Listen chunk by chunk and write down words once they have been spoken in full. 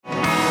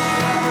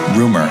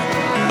Rumor,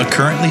 a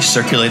currently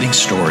circulating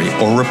story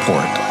or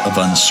report of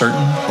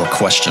uncertain or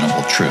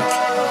questionable truth.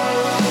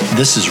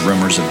 This is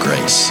Rumors of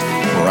Grace,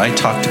 where I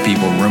talk to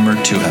people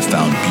rumored to have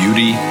found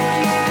beauty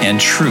and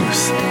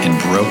truth in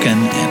broken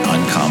and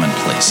uncommon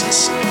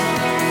places.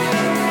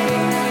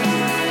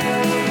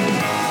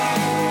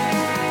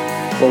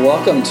 Well,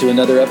 welcome to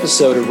another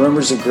episode of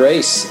Rumors of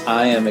Grace.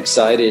 I am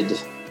excited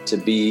to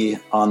be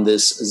on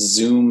this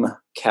Zoom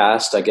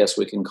cast, I guess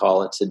we can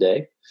call it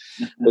today,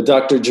 with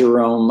Dr.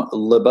 Jerome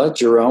Libba.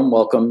 Jerome,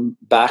 welcome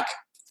back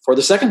for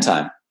the second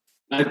time.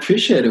 I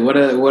appreciate it. What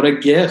a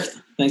gift.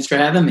 Thanks for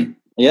having me.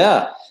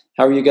 Yeah.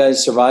 How are you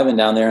guys surviving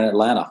down there in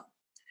Atlanta?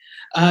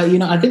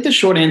 I think the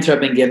short answer I've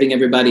been giving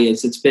everybody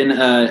is it's been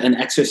an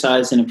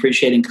exercise in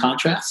appreciating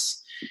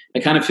contrasts. I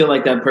kind of feel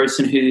like that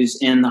person who's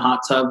in the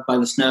hot tub by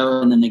the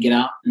snow and then they get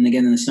out and they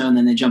get in the snow and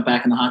then they jump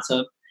back in the hot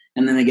tub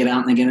and then they get out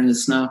and they get into the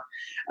snow.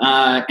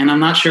 And I'm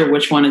not sure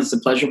which one is the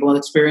pleasurable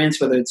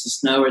experience, whether it's the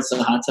snow or it's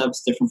the hot tub.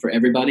 It's different for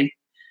everybody.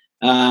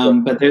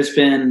 But there's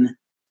been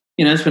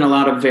a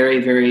lot of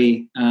very,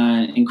 very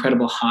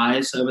incredible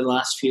highs over the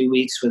last few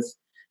weeks with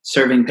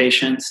serving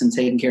patients and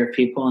taking care of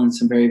people, and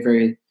some very,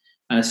 very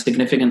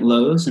significant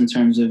lows in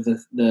terms of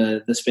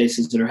the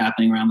spaces that are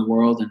happening around the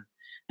world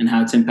and how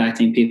it's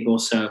impacting people.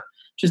 So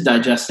just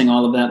digesting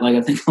all of that, like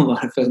I think a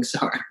lot of folks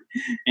are,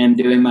 and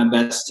doing my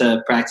best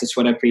to practice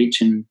what I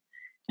preach and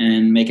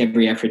make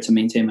every effort to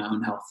maintain my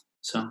own health.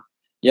 So,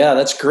 yeah,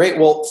 that's great.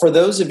 Well, for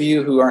those of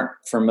you who aren't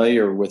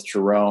familiar with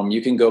Jerome,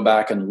 you can go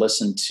back and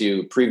listen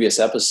to previous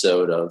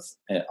episode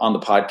on the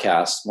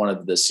podcast, one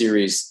of the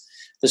series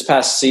this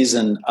past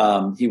season.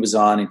 He was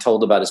on, he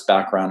told about his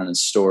background and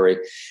his story.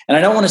 And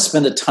I don't want to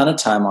spend a ton of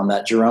time on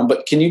that, Jerome,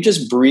 but can you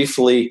just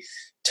briefly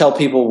tell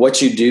people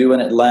what you do in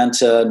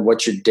Atlanta and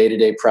what your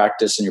day-to-day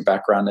practice and your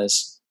background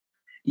is?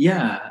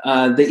 Yeah.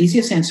 The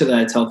easiest answer that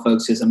I tell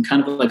folks is I'm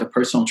kind of like a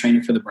personal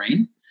trainer for the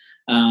brain.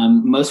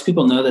 Most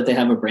people know that they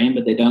have a brain,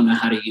 but they don't know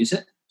how to use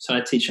it. So I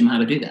teach them how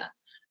to do that.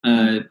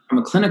 From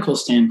a clinical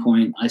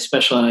standpoint, I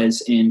specialize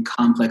in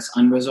complex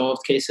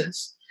unresolved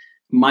cases.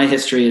 My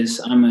history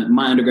is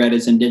my undergrad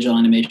is in digital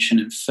animation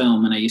and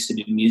film, and I used to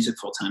do music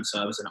full time.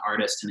 So I was an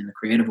artist and in the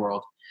creative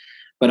world.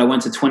 But I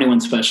went to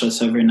 21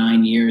 specialists over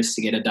 9 years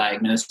to get a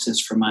diagnosis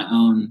for my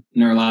own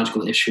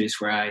neurological issues,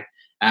 where I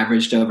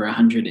averaged over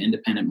 100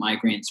 independent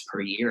migraines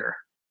per year.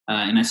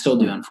 And I still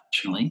do,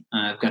 unfortunately.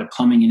 I've got a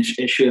plumbing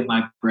issue of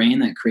my brain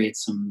that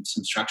creates some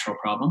structural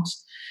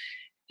problems.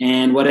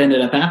 And what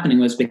ended up happening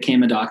was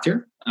became a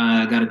doctor.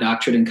 Got a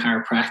doctorate in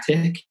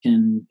chiropractic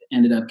and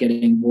ended up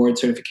getting board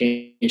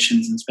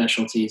certifications and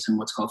specialties in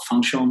what's called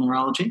functional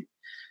neurology.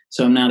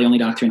 So I'm now the only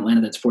doctor in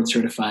Atlanta that's board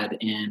certified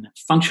in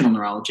functional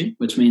neurology,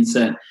 which means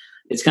that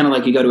it's kind of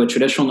like you go to a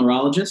traditional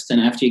neurologist, and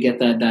after you get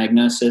that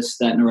diagnosis,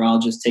 that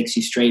neurologist takes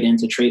you straight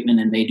into treatment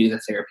and they do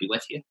the therapy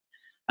with you.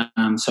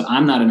 So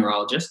I'm not a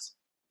neurologist.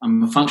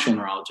 I'm a functional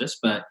neurologist,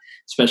 but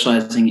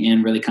specializing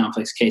in really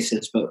complex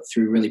cases, but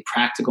through really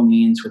practical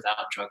means without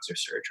drugs or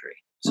surgery.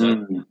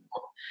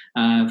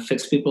 So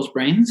fix people's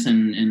brains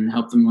and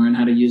help them learn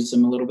how to use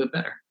them a little bit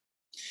better.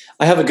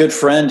 I have a good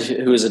friend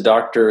who is a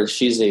doctor.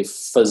 She's a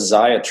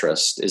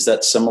physiatrist. Is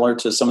that similar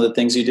to some of the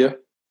things you do?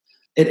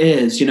 It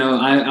is.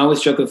 I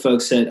always joke with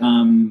folks that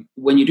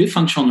when you do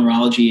functional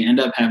neurology, you end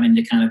up having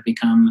to kind of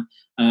become,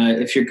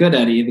 if you're good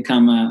at it, you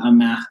become a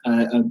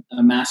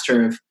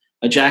master of,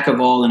 a jack of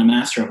all and a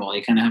master of all.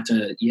 You kind of have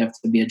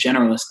to be a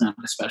generalist, not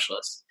a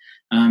specialist.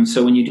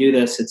 So when you do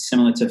this, it's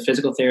similar to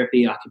physical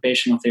therapy,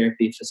 occupational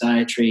therapy,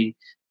 physiatry,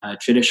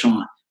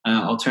 traditional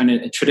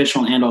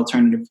and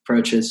alternative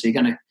approaches. So you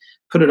kind of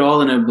put it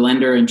all in a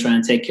blender and try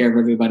and take care of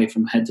everybody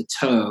from head to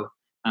toe,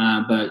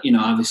 but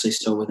obviously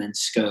still within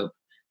scope.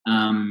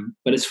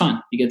 But it's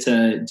fun. You get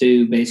to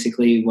do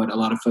basically what a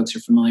lot of folks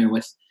are familiar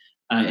with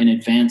in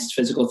advanced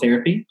physical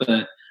therapy,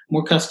 but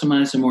more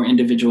customized and more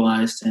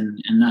individualized, and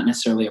not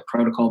necessarily a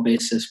protocol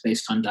basis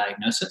based on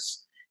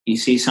diagnosis. You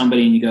see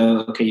somebody and you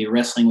go, okay, you're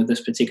wrestling with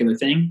this particular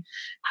thing.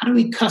 How do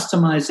we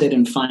customize it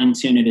and fine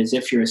tune it as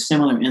if you're a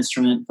similar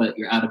instrument, but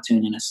you're out of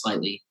tune in a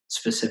slightly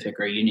specific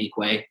or unique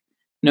way?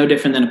 No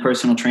different than a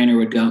personal trainer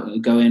would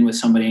go in with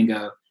somebody and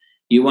go,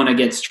 you want to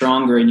get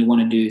stronger and you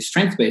want to do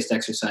strength-based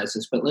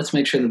exercises, but let's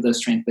make sure that those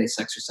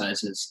strength-based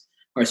exercises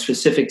are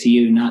specific to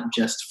you, not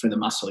just for the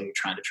muscle you're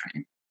trying to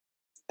train.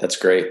 That's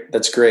great.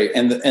 That's great.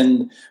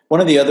 And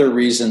one of the other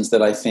reasons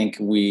that I think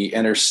we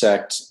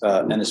intersect,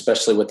 and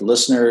especially with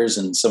listeners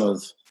and some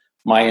of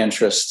my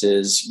interest,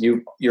 is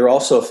you're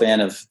also a fan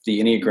of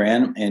the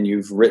Enneagram, and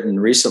you've written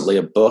recently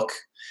a book,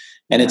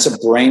 and it's a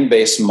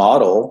brain-based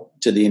model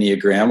to the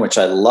Enneagram, which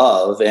I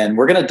love. And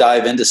we're going to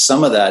dive into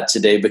some of that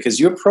today because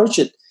you approach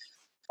it,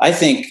 I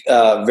think,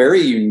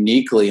 very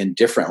uniquely and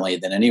differently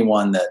than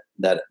anyone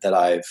that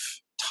I've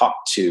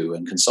talked to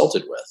and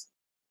consulted with.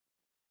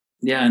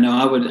 Yeah, no,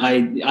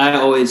 I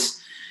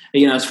always,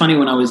 it's funny,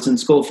 when I was in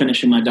school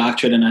finishing my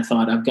doctorate and I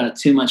thought I've got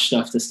too much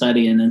stuff to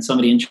study. And then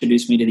somebody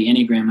introduced me to the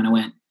Enneagram and I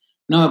went,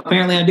 No,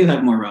 apparently I do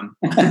have more room.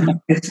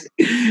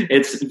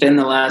 It's been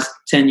the last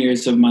 10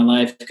 years of my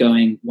life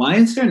going, why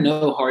is there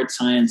no hard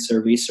science or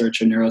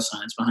research or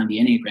neuroscience behind the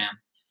Enneagram?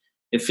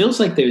 It feels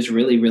like there's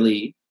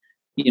really,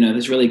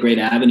 there's really great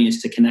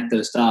avenues to connect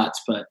those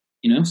dots. But,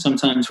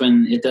 sometimes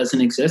when it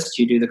doesn't exist,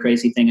 you do the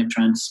crazy thing of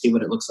trying to see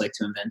what it looks like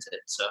to invent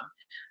it. So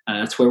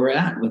that's where we're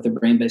at with the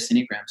brain-based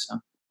Enneagram. So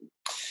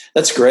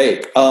that's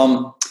great.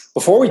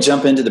 Before we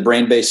jump into the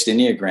brain-based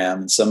Enneagram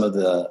and some of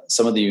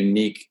the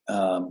unique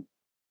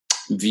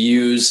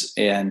views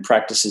and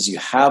practices you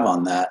have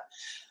on that,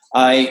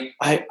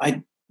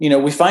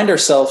 we find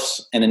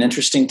ourselves in an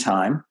interesting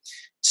time.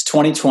 It's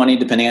 2020,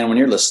 depending on when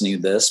you're listening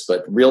to this,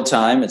 but real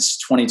time, it's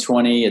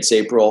 2020. It's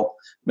April,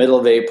 middle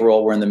of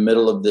April. We're in the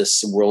middle of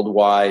this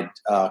worldwide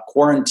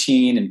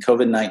quarantine and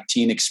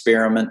COVID-19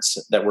 experiments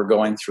that we're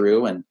going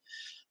through, and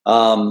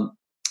I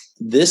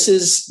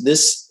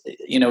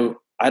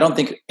don't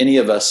think any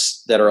of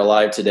us that are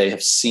alive today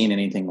have seen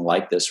anything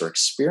like this or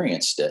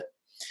experienced it.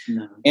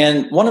 No.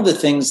 And one of the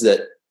things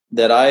that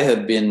I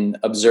have been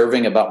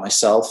observing about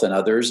myself and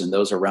others and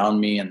those around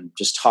me and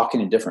just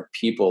talking to different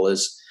people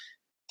is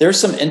there's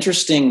some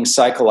interesting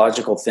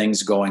psychological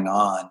things going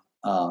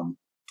on,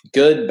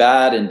 good,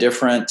 bad, and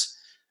different.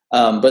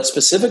 But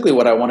specifically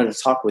what I wanted to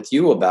talk with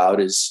you about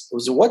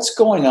was what's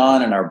going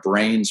on in our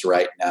brains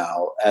right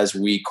now as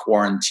we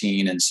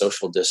quarantine and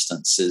social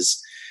distance.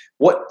 Is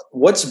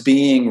what's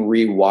being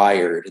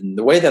rewired. And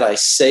the way that I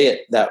say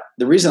it,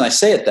 the reason I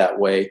say it that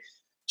way,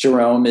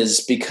 Jerome,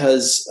 is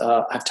because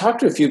I've talked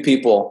to a few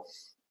people,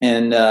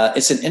 and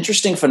it's an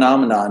interesting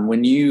phenomenon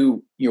when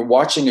you're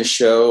watching a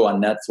show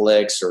on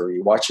Netflix or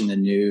you're watching the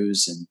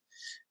news and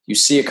you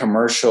see a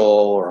commercial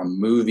or a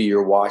movie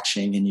you're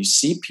watching and you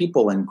see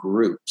people in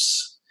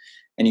groups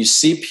and you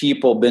see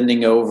people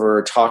bending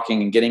over,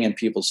 talking and getting in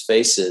people's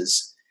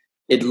faces.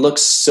 It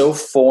looks so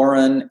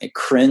foreign and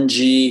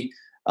cringy.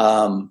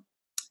 And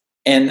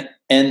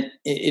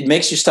it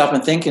makes you stop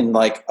and think and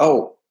like,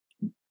 oh,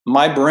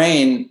 my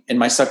brain and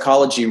my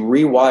psychology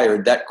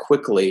rewired that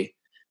quickly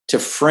to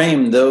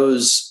frame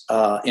those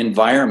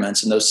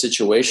environments and those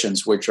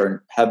situations, which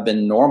have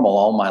been normal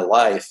all my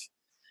life,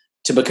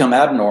 to become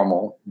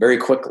abnormal very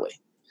quickly.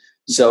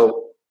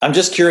 So I'm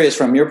just curious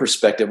from your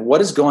perspective, what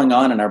is going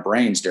on in our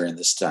brains during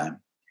this time?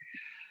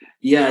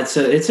 Yeah, it's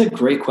a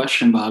great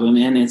question, Bob.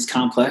 And it's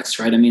complex,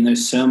 right? I mean,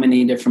 there's so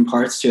many different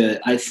parts to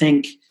it. I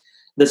think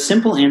the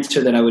simple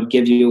answer that I would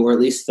give you, or at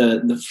least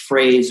the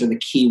phrase or the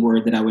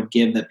keyword that I would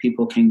give that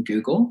people can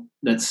Google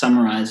that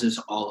summarizes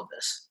all of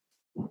this,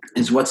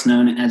 is what's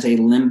known as a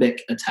limbic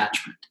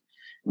attachment.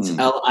 It's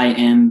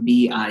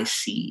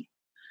LIMBIC.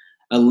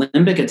 A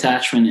limbic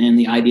attachment and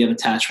the idea of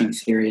attachment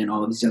theory and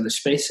all of these other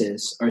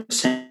spaces are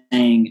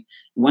saying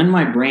when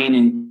my brain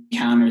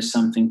encounters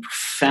something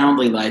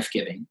profoundly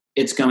life-giving,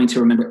 it's going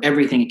to remember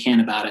everything it can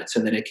about it so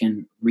that it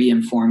can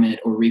re-inform it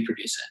or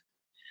reproduce it.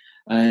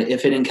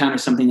 If it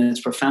encounters something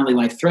that's profoundly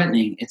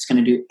life-threatening, it's going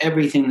to do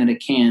everything that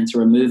it can to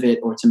remove it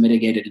or to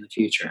mitigate it in the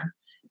future.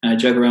 I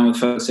joke around with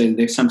folks.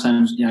 There's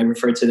sometimes I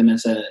refer to them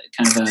as a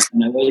kind of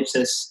an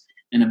oasis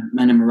and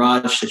a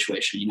mirage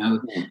situation.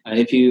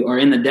 If you are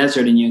in the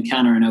desert and you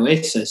encounter an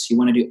oasis, you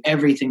want to do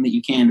everything that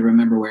you can to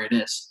remember where it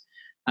is.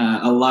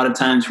 A lot of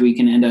times we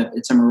can end up,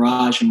 it's a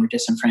mirage and we're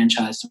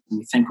disenfranchised and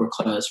we think we're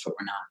close, but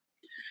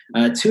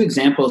we're not. Two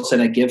examples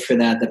that I give for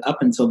that up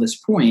until this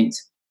point,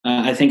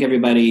 I think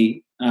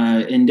everybody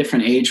in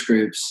different age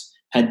groups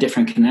had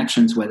different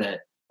connections with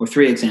it, or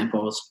three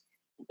examples,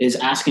 is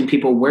asking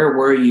people, where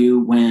were you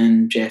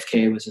when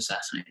JFK was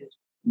assassinated?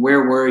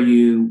 Where were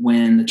you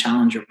when the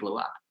Challenger blew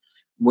up?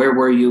 Where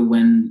were you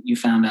when you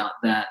found out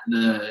that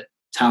the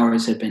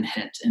towers had been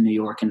hit in New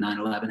York and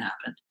 9/11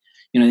 happened?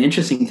 The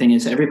interesting thing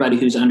is everybody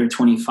who's under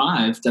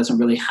 25 doesn't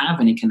really have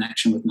any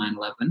connection with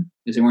 9/11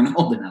 because they weren't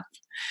old enough.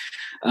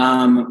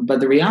 But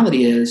the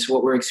reality is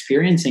what we're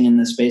experiencing in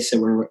the space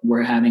that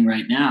we're having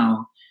right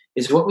now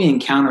is what we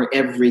encounter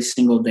every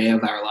single day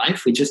of our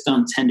life. We just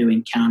don't tend to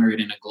encounter it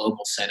in a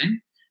global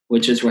setting,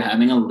 which is we're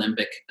having a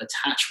limbic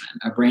attachment.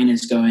 Our brain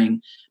is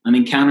going, I'm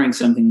encountering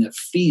something that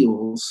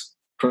feels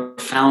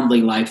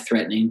profoundly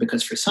life-threatening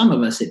because for some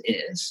of us it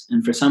is,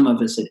 and for some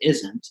of us it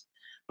isn't.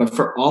 But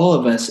for all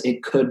of us,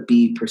 it could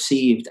be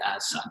perceived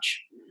as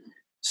such.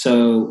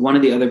 So one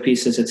of the other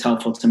pieces it's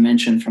helpful to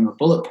mention from a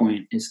bullet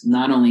point is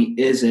not only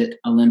is it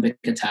a limbic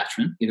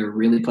attachment, either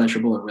really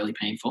pleasurable or really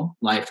painful,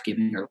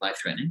 life-giving or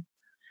life-threatening,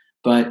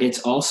 but it's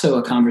also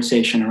a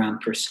conversation around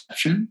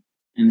perception,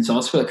 and it's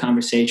also a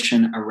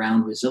conversation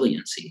around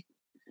resiliency.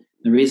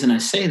 The reason I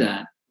say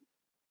that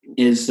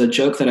is the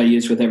joke that I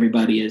use with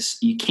everybody is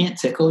you can't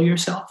tickle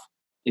yourself.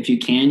 If you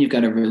can, you've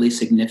got a really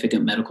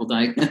significant medical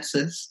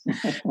diagnosis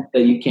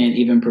that you can't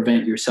even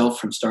prevent yourself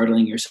from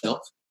startling yourself.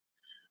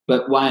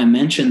 But why I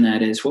mention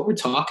that is what we're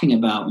talking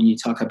about when you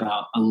talk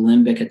about a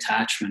limbic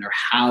attachment or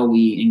how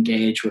we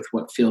engage with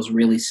what feels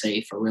really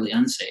safe or really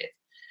unsafe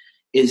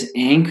is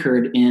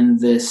anchored in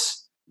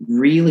this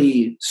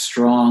really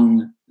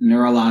strong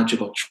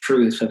neurological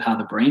truth of how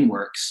the brain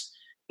works,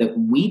 that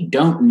we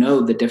don't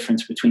know the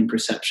difference between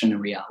perception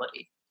and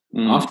reality.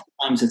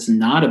 Oftentimes, it's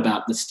not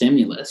about the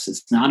stimulus.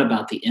 It's not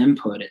about the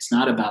input. It's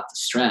not about the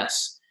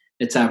stress.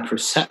 It's our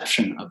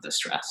perception of the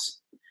stress.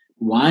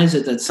 Why is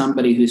it that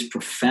somebody who's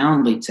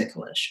profoundly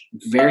ticklish,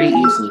 very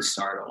easily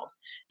startled,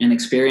 and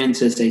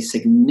experiences a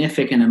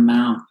significant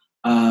amount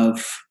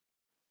of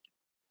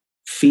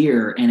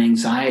fear and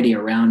anxiety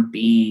around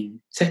being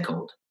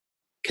tickled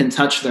can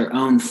touch their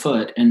own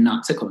foot and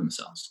not tickle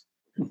themselves?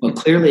 Well,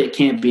 clearly it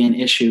can't be an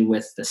issue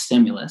with the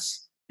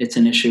stimulus. It's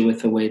an issue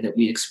with the way that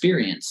we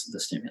experience the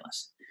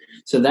stimulus.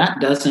 So that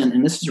doesn't,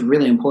 and this is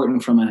really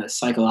important from a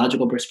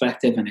psychological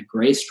perspective and a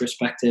grace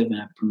perspective and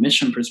a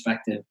permission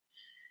perspective,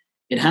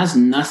 it has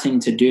nothing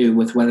to do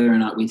with whether or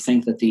not we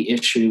think that the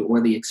issue or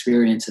the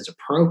experience is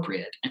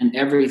appropriate, and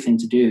everything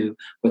to do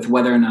with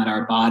whether or not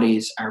our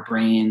bodies, our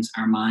brains,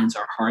 our minds,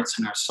 our hearts,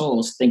 and our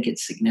souls think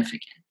it's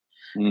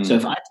significant. So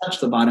if I touch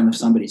the bottom of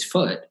somebody's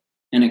foot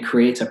and it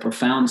creates a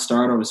profound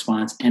startle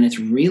response and it's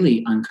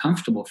really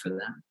uncomfortable for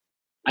them,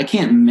 I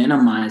can't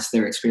minimize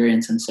their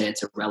experience and say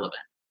it's irrelevant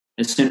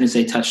as soon as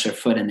they touch their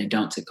foot and they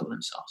don't tickle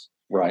themselves.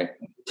 Right.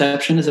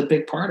 Perception is a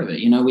big part of it.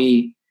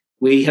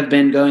 We have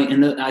been going,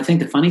 and I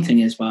think the funny thing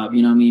is, Bob,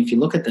 if you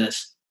look at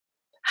this,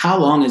 how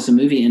long has the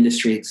movie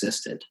industry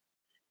existed?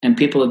 And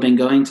people have been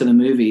going to the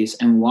movies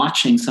and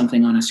watching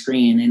something on a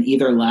screen and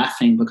either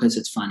laughing because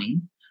it's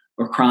funny,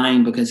 or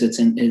crying because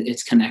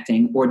it's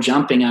connecting, or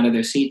jumping out of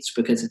their seats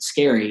because it's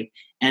scary,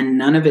 and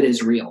none of it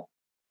is real.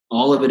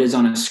 All of it is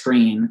on a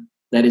screen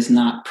that is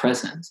not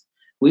present.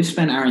 We've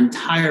spent our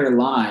entire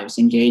lives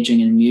engaging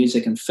in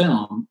music and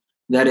film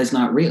that is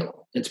not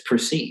real. It's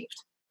perceived.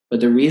 But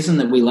the reason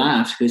that we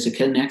laugh is it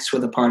connects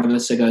with a part of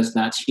us that goes,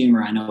 that's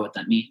humor, I know what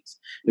that means.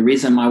 The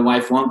reason my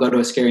wife won't go to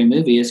a scary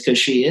movie is because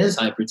she is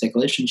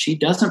hyper-ticklish and she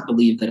doesn't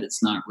believe that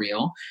it's not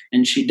real.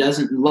 And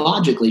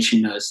logically,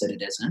 she knows that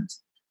it isn't,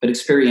 but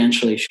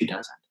experientially, she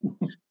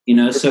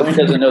doesn't. So brain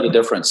doesn't know the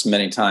difference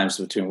many times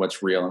between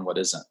what's real and what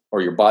isn't,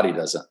 or your body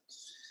doesn't.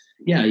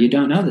 Yeah, you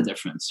don't know the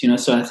difference.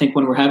 So I think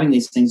when we're having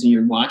these things and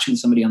you're watching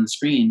somebody on the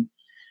screen,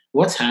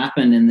 what's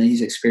happened in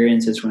these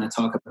experiences when I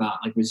talk about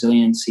like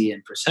resiliency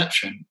and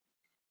perception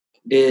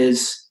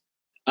is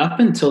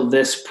up until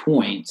this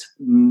point,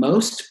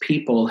 most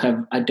people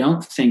have, I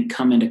don't think,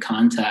 come into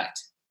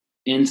contact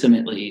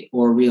intimately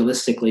or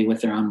realistically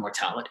with their own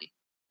mortality.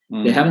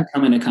 They haven't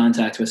come into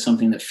contact with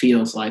something that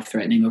feels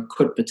life-threatening or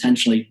could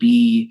potentially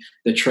be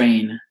the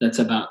train that's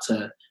about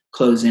to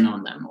close in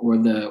on them, or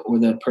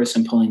the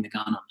person pulling the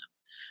gun on them.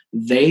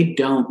 They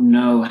don't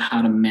know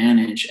how to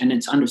manage, and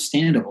it's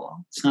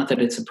understandable. It's not that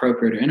it's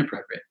appropriate or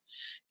inappropriate.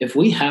 If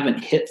we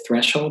haven't hit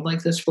threshold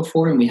like this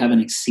before and we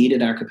haven't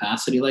exceeded our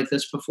capacity like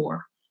this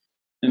before,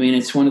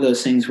 it's one of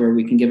those things where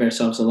we can give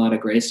ourselves a lot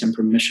of grace and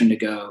permission to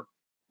go,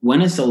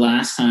 when is the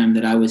last time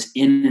that I was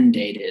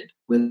inundated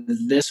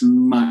with this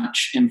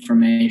much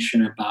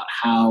information about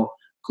how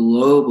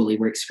globally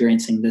we're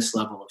experiencing this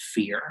level of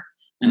fear,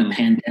 and a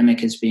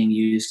pandemic is being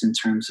used in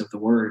terms of the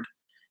word?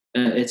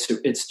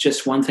 It's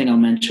just one thing I'll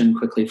mention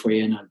quickly for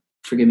you, and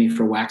forgive me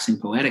for waxing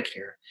poetic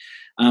here.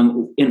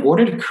 In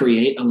order to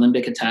create a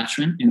limbic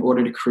attachment, in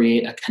order to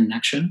create a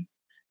connection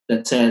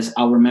that says,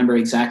 I'll remember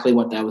exactly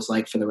what that was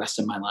like for the rest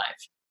of my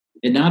life,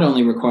 it not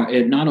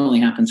only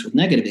happens with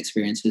negative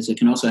experiences, it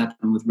can also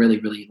happen with really,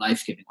 really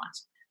life-giving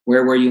ones.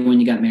 Where were you when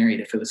you got married?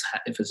 If it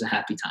was a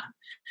happy time.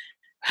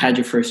 Had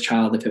your first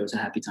child if it was a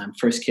happy time.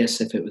 First kiss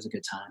if it was a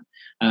good time.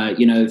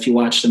 If you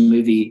watch the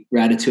movie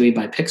Ratatouille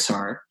by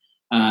Pixar,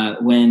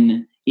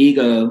 when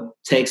Ego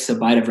takes a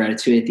bite of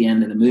ratatouille at the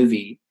end of the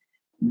movie,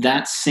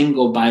 that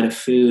single bite of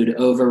food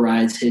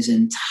overrides his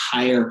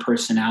entire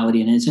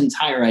personality and his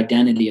entire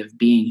identity of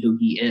being who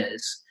he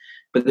is,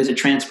 because it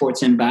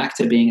transports him back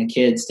to being a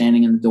kid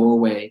standing in the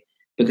doorway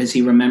because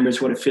he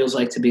remembers what it feels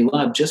like to be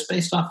loved just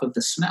based off of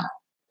the smell,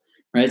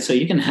 right? So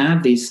you can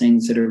have these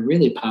things that are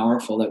really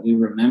powerful that we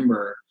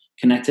remember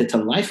connected to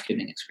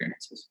life-giving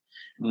experiences.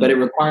 But it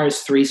requires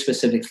three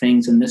specific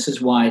things, and this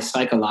is why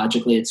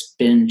psychologically it's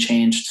been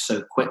changed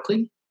so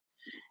quickly,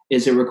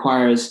 is it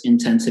requires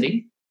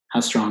intensity,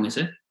 how strong is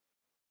it?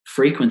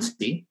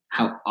 Frequency,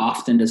 how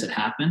often does it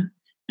happen?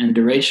 And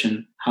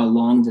duration, how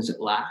long does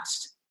it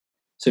last?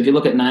 So if you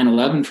look at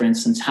 9/11, for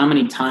instance, how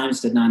many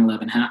times did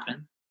 9/11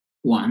 happen?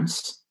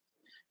 Once.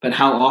 But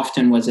how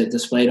often was it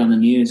displayed on the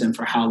news, and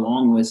for how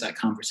long was that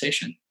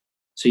conversation?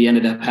 So you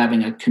ended up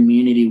having a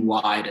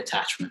community-wide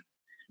attachment.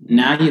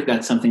 Now you've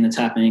got something that's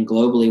happening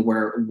globally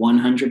where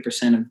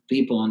 100% of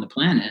people on the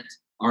planet,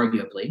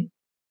 arguably,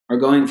 are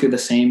going through the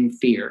same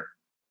fear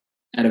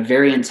at a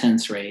very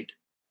intense rate,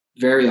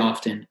 very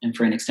often, and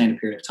for an extended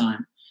period of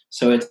time.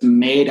 So it's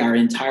made our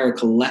entire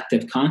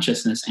collective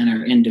consciousness and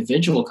our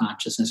individual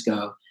consciousness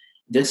go,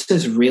 this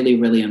is really,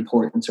 really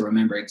important to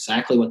remember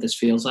exactly what this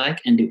feels like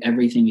and do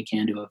everything we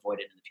can to avoid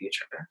it in the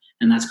future.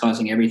 And that's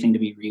causing everything to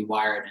be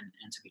rewired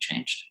and to be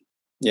changed.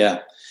 Yeah,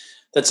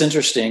 that's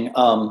interesting.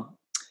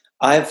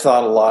 I've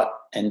thought a lot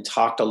and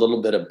talked a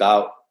little bit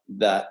about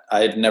that.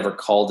 I've never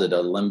called it a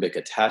limbic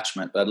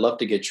attachment, but I'd love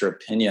to get your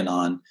opinion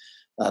on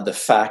the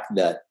fact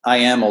that I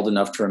am old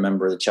enough to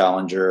remember the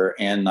Challenger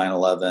and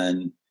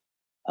 9/11.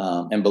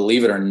 And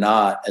believe it or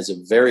not, as a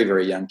very,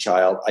 very young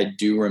child, I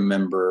do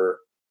remember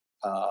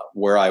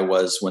where I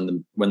was when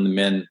the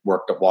men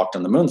walked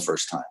on the moon the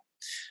first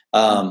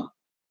time.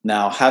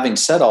 Now, having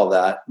said all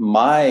that,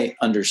 my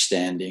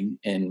understanding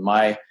and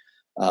my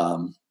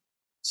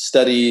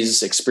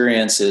studies,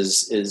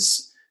 experiences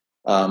is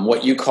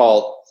what you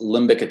call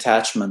limbic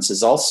attachments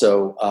is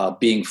also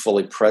being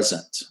fully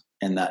present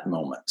in that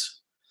moment.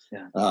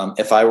 Yeah.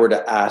 If I were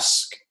to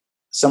ask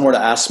someone to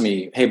ask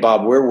me, hey,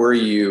 Bob, where were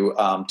you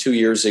 2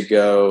 years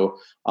ago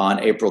on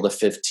April the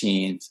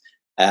 15th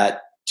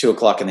at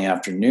 2:00 in the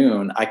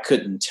afternoon? I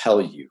couldn't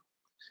tell you.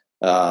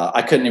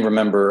 I couldn't even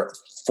remember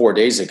 4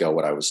 days ago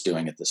what I was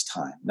doing at this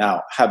time.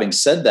 Now, having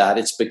said that,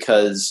 it's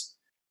because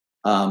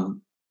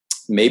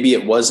maybe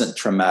it wasn't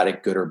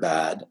traumatic, good or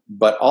bad,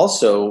 but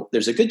also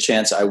there's a good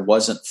chance I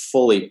wasn't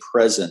fully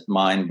present,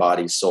 mind,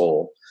 body,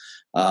 soul,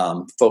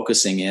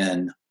 focusing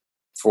in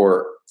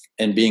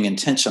and being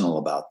intentional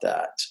about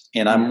that.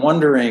 And I'm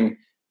wondering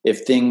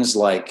if things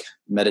like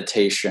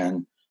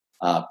meditation,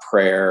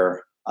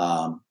 prayer,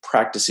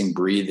 practicing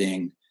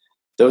breathing,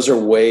 those are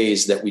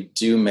ways that we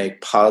do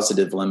make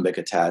positive limbic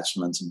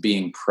attachments,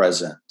 being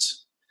present.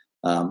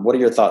 What are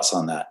your thoughts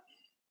on that?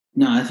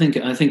 No, I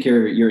think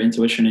your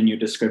intuition and your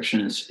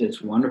description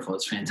is wonderful.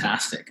 It's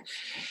fantastic.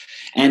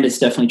 And it's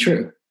definitely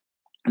true.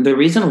 The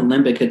reason a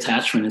limbic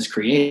attachment is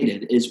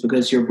created is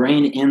because your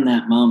brain in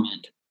that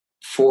moment,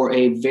 for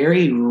a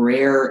very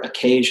rare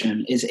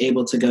occasion, is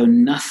able to go,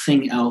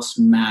 nothing else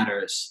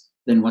matters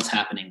than what's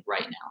happening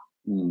right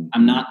now. Mm.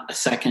 I'm not a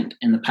second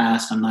in the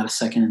past. I'm not a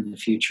second in the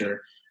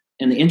future.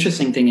 And the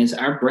interesting thing is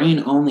our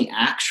brain only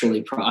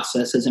actually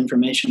processes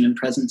information in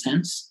present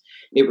tense.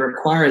 It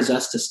requires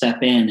us to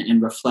step in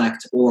and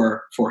reflect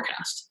or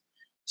forecast.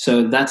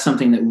 So that's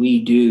something that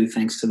we do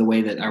thanks to the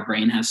way that our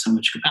brain has so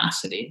much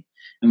capacity.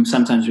 And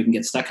sometimes we can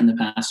get stuck in the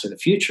past or the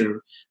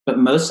future, but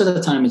most of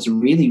the time it's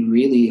really,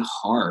 really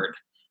hard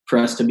for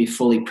us to be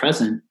fully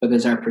present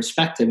because our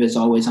perspective is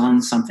always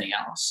on something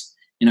else.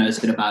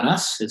 Is it about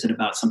us? Is it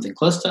about something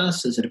close to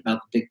us? Is it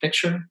about the big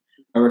picture?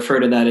 I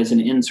refer to that as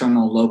an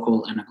internal,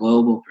 local, and a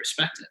global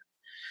perspective.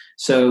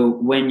 So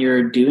when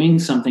you're doing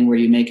something where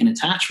you make an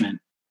attachment,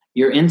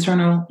 your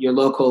internal, your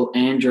local,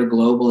 and your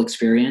global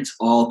experience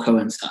all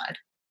coincide.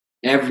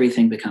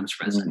 Everything becomes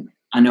present. Mm-hmm.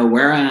 I know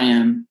where I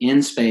am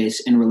in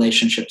space in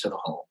relationship to the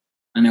whole.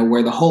 I know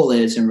where the whole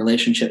is in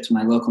relationship to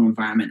my local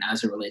environment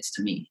as it relates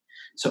to me.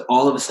 So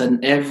all of a sudden,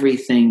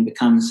 everything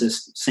becomes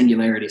this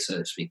singularity, so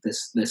to speak,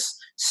 this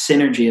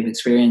synergy of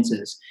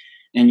experiences.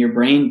 And your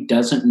brain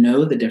doesn't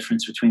know the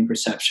difference between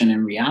perception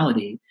and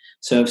reality.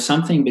 So if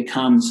something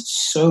becomes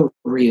so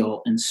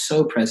real and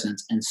so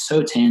present and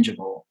so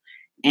tangible,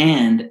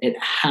 and it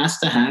has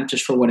to have,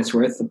 just for what it's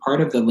worth, the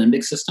part of the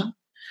limbic system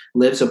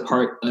lives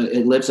above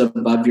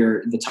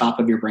the top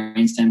of your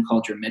brainstem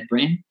called your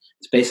midbrain.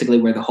 It's basically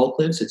where the Hulk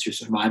lives. It's your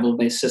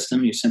survival-based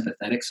system, your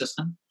sympathetic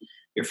system,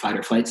 your fight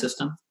or flight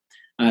system.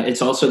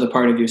 It's also the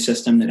part of your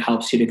system that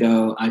helps you to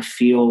go, I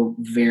feel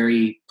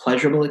very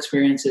pleasurable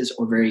experiences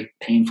or very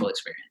painful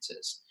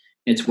experiences.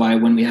 It's why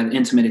when we have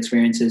intimate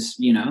experiences,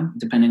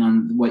 depending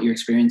on what your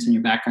experience and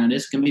your background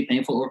is, it can be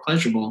painful or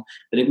pleasurable,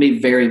 but it can be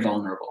very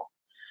vulnerable.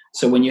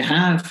 So when you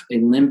have a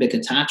limbic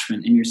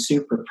attachment and you're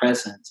super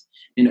present,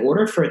 in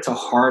order for it to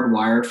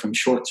hardwire from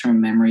short-term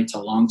memory to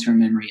long-term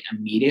memory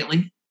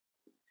immediately,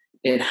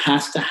 it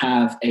has to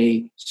have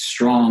a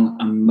strong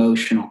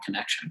emotional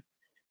connection.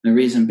 The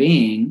reason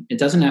being, it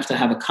doesn't have to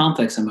have a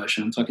complex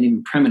emotion. I'm talking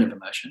even primitive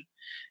emotion.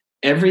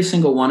 Every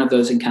single one of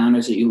those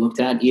encounters that you looked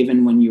at,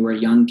 even when you were a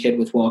young kid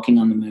with walking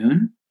on the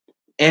moon,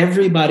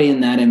 everybody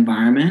in that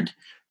environment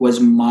was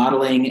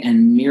modeling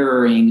and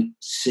mirroring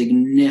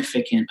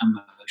significant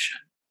emotion.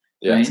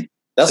 Yes.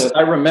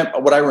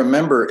 Right? What I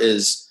remember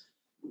is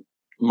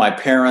my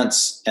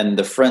parents and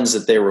the friends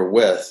that they were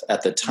with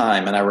at the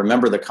time, and I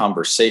remember the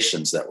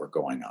conversations that were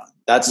going on.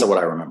 That's what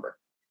I remember.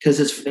 Because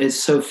it's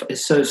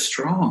so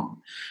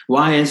strong.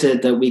 Why is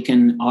it that we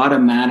can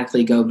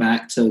automatically go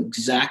back to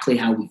exactly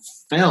how we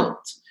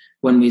felt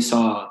when we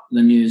saw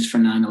the news for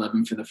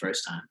 9/11 for the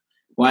first time?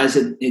 Why is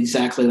it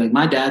exactly like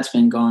my dad's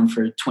been gone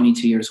for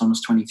 22 years,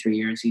 almost 23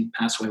 years. He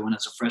passed away when I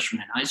was a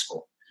freshman in high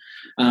school.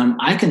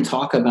 I can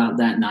talk about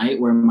that night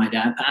where my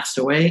dad passed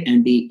away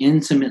and be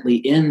intimately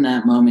in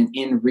that moment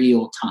in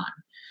real time.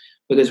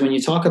 Because when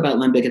you talk about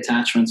limbic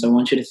attachments, I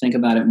want you to think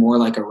about it more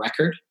like a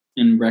record,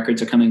 and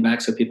records are coming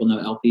back so people know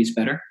LPs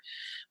better.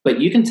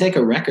 But you can take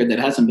a record that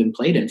hasn't been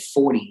played in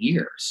 40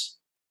 years.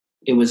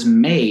 It was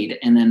made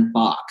and then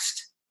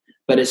boxed.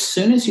 But as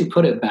soon as you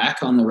put it back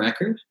on the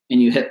record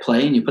and you hit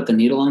play and you put the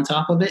needle on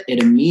top of it,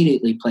 it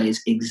immediately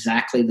plays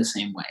exactly the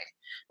same way.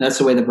 That's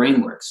the way the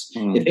brain works.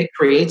 Mm. If it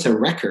creates a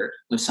record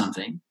of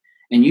something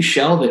and you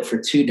shelve it for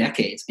 2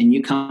 decades and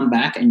you come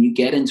back and you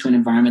get into an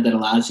environment that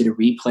allows you to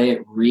replay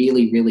it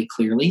really, really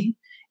clearly,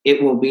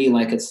 it will be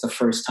like it's the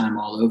first time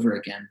all over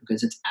again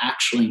because it's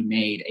actually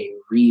made a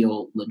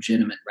real,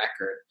 legitimate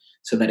record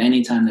so that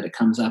anytime that it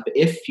comes up,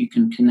 if you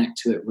can connect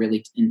to it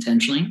really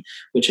intentionally,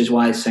 which is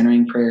why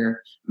centering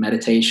prayer,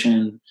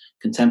 meditation,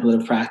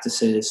 contemplative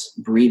practices,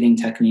 breathing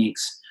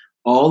techniques,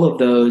 all of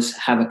those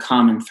have a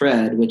common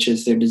thread, which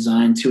is they're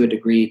designed to a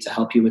degree to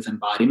help you with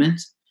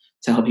embodiment,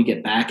 to help you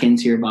get back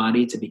into your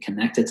body, to be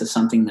connected to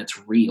something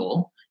that's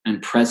real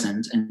and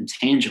present and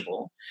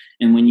tangible.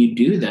 And when you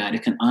do that,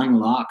 it can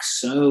unlock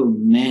so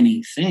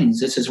many things.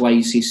 This is why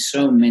you see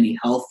so many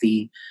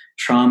healthy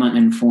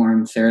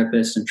trauma-informed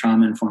therapists and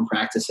trauma-informed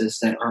practices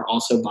that are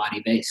also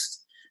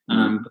body-based,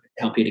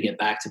 help you to get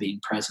back to being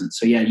present.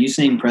 So yeah, you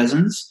saying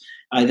presence,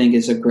 I think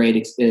is a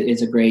great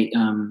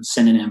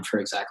synonym for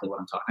exactly what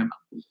I'm talking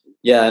about.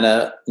 Yeah,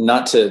 and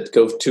not to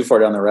go too far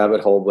down the rabbit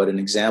hole, but an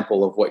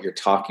example of what you're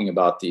talking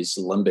about, these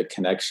limbic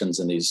connections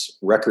and these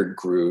record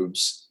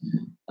grooves,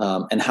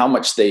 and how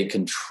much they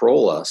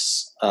control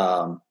us.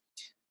 I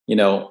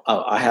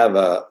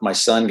have my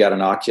son got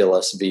an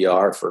Oculus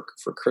VR for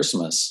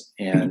Christmas,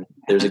 and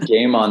there's a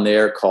game on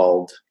there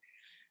called,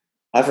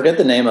 I forget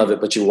the name of it,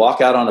 but you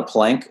walk out on a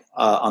plank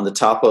on the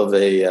top of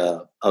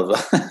a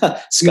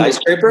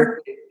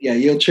skyscraper. Yeah,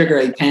 you'll trigger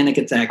a panic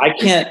attack.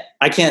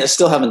 I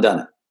still haven't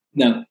done it.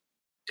 No,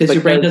 because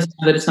your brain doesn't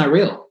know that it's not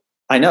real.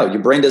 I know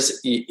your brain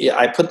does.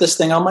 I put this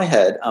thing on my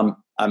head. I'm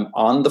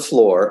on the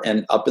floor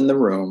and up in the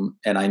room,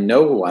 and I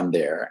know I'm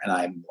there, and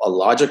I'm a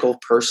logical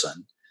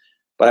person,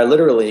 but I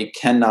literally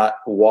cannot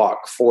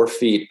walk 4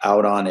 feet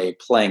out on a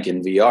plank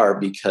in VR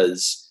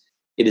because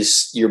it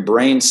is, your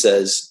brain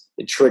says,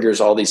 it triggers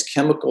all these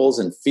chemicals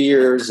and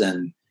fears,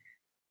 and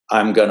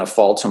I'm going to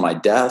fall to my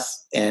death.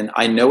 And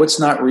I know it's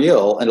not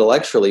real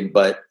intellectually,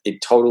 but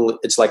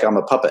it's like I'm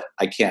a puppet.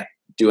 I can't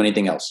do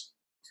anything else.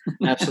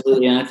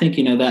 Absolutely. And I think,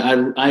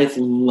 that I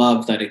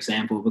love that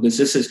example,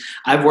 because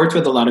I've worked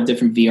with a lot of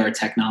different VR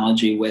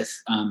technology with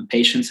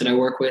patients that I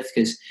work with,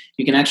 because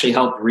you can actually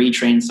help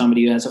retrain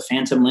somebody who has a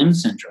phantom limb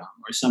syndrome,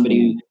 or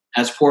somebody who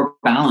has poor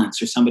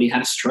balance, or somebody who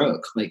had a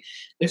stroke. Like,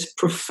 there's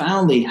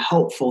profoundly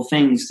helpful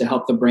things to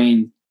help the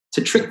brain,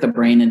 to trick the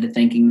brain into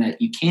thinking that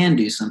you can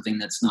do something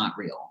that's not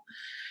real.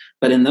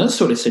 But in those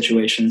sort of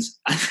situations,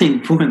 I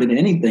think more than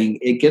anything,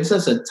 it gives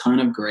us a ton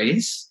of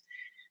grace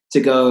to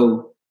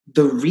go,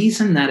 the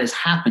reason that is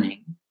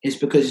happening is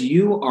because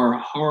you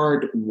are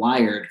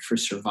hardwired for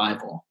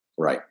survival.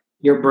 Right.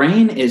 Your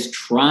brain is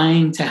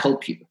trying to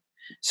help you.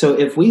 So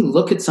if we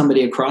look at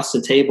somebody across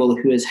the table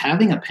who is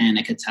having a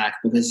panic attack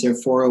because their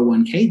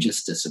 401k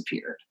just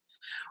disappeared,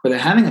 or they're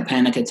having a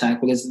panic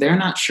attack because they're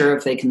not sure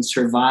if they can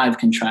survive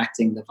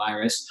contracting the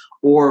virus,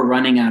 or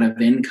running out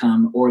of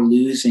income, or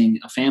losing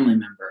a family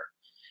member,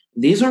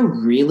 these are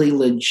really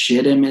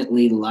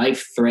legitimately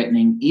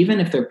life-threatening, even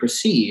if they're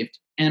perceived,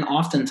 and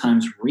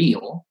oftentimes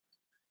real,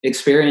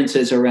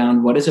 experiences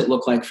around what does it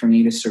look like for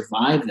me to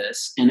survive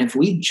this. And if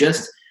we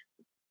just,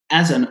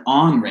 as an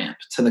on-ramp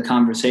to the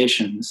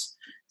conversations,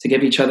 to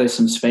give each other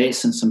some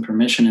space and some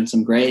permission and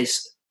some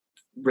grace,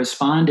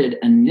 responded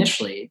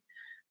initially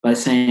by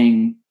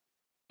saying,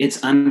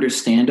 it's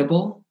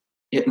understandable,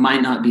 it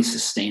might not be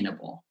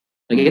sustainable.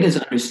 Like, it is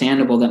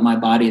understandable that my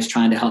body is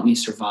trying to help me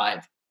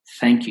survive.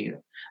 Thank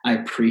you. I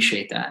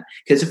appreciate that.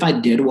 Because if I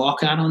did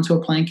walk out onto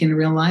a plank in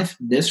real life,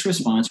 this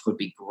response would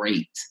be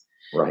great.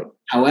 Right.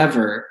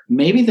 However,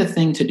 maybe the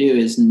thing to do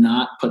is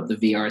not put the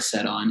VR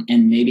set on,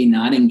 and maybe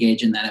not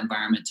engage in that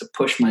environment to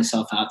push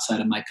myself outside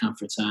of my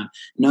comfort zone,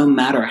 no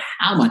matter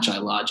how much I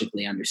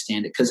logically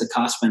understand it, because the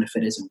cost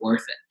benefit isn't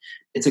worth it.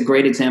 It's a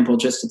great example,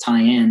 just to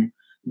tie in.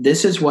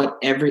 This is what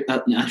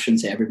I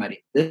shouldn't say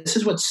everybody. This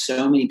is what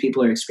so many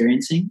people are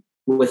experiencing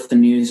with the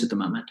news at the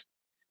moment.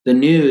 The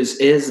news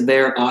is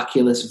their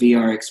Oculus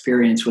VR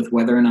experience with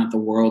whether or not the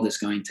world is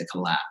going to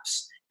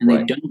collapse. And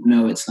they don't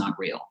know it's not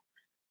real.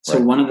 So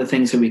one of the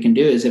things that we can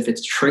do is, if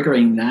it's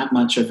triggering that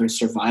much of a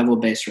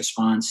survival-based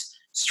response,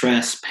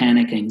 stress,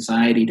 panic,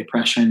 anxiety,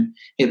 depression,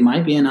 it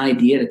might be an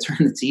idea to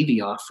turn the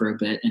TV off for a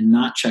bit and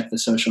not check the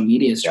social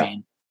media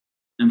stream.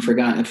 And for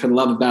the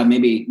love of God,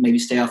 maybe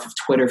stay off of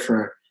Twitter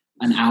for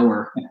an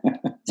hour,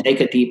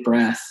 take a deep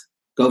breath,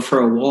 go for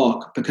a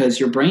walk, because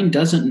your brain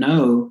doesn't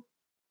know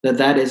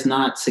that is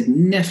not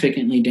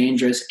significantly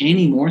dangerous,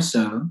 any more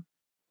so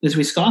as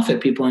we scoff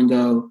at people and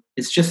go,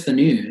 it's just the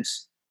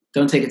news.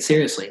 Don't take it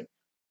seriously.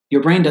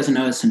 Your brain doesn't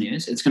know it's the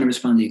news. It's going to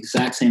respond the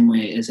exact same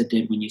way as it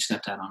did when you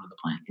stepped out onto the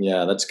plane.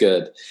 Yeah, that's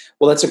good.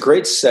 Well, that's a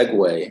great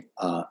segue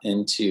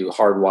into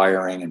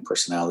hardwiring and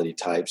personality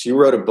types. You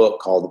wrote a book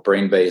called The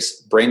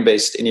Brain-Based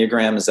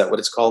Enneagram. Is that what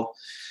it's called?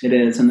 It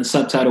is. And the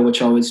subtitle,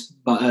 which always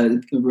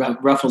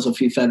ruffles a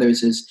few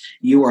feathers, is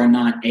 "You Are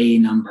Not a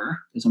Number."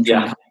 Because I'm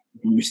trying to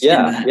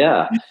understand that.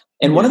 Yeah.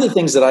 And one of the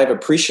things that I've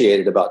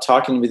appreciated about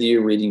talking with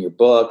you, reading your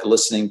book,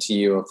 listening to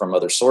you from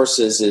other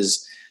sources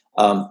is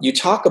you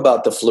talk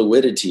about the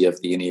fluidity of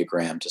the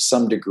Enneagram to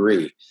some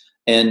degree.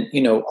 And,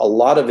 a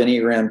lot of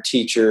Enneagram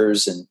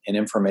teachers and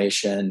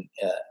information,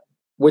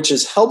 which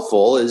is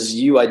helpful, is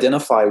you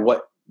identify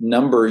what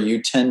number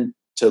you tend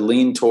to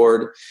lean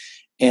toward.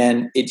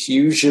 And it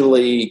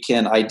usually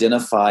can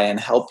identify and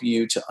help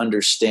you to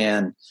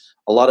understand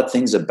a lot of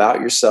things about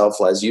yourself.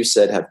 As you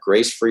said, have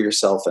grace for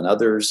yourself and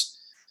others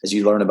as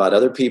you learn about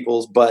other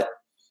people's. But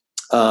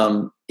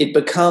it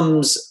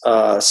becomes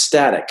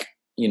static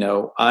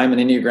I'm an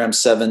Enneagram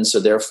 7, so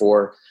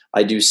therefore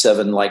I do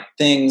 7 like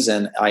things,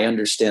 and I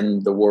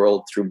understand the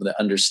world through the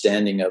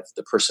understanding of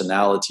the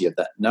personality of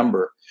that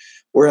number.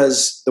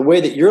 Whereas the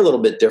way that you're a little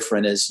bit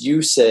different is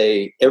you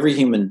say every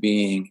human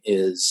being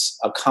is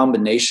a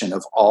combination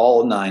of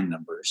all 9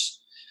 numbers.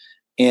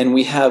 And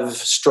we have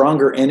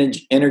stronger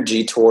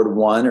energy toward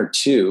 1 or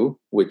 2,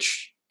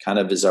 which kind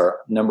of is our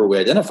number we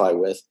identify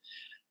with.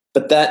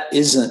 But that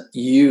isn't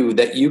you,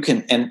 that you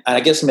can. And I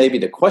guess maybe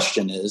the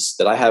question is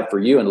that I have for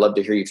you and love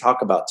to hear you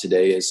talk about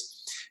today is,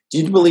 do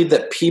you believe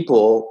that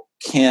people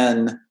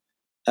can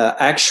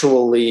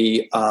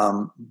actually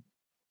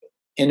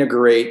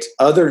integrate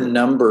other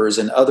numbers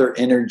and other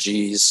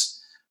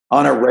energies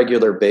on a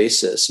regular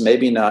basis?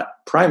 Maybe not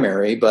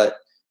primary, but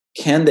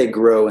can they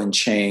grow and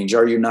change?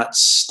 Are you not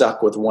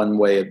stuck with one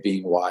way of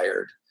being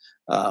wired?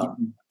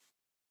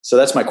 So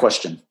that's my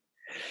question.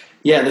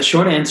 Yeah, the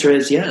short answer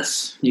is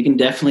yes. You can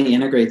definitely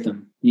integrate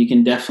them. You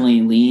can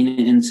definitely lean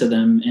into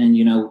them. And,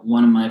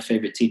 one of my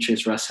favorite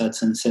teachers, Russ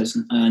Hudson, says,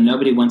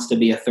 nobody wants to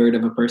be a third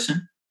of a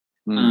person.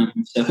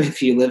 So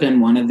if you live in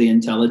one of the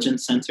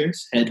intelligence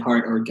centers, head,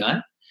 heart, or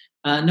gut,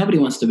 nobody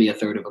wants to be a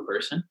third of a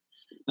person.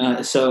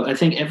 So I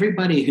think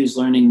everybody who's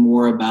learning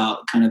more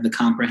about kind of the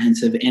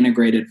comprehensive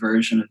integrated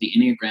version of the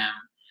Enneagram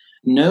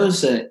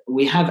knows that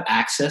we have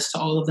access to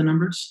all of the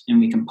numbers and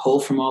we can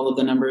pull from all of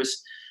the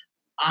numbers.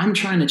 I'm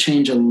trying to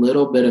change a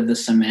little bit of the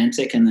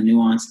semantic and the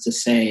nuance to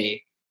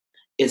say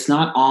it's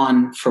not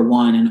on for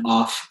 1 and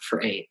off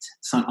for 8.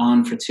 It's not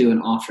on for 2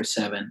 and off for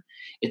 7.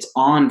 It's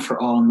on for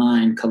all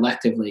 9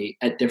 collectively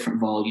at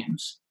different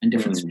volumes and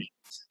different speeds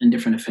and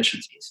different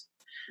efficiencies.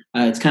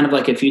 It's kind of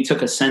like if you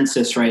took a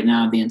census right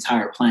now of the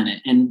entire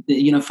planet. And,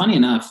 funny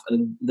enough,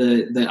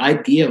 the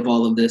idea of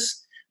all of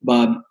this,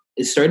 Bob,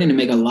 is starting to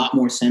make a lot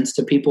more sense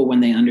to people when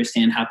they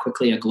understand how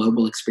quickly a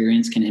global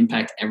experience can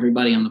impact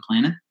everybody on the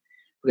planet.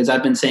 Because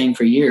I've been saying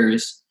for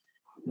years,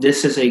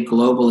 this is a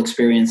global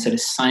experience that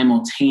is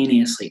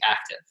simultaneously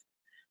active.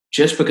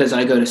 Just because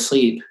I go to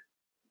sleep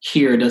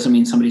here doesn't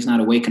mean somebody's not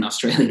awake in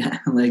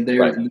Australia.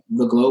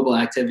 The global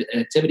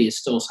activity is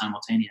still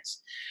simultaneous.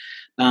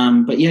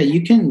 But yeah,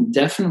 you can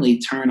definitely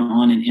turn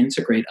on and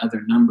integrate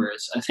other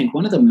numbers. I think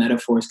one of the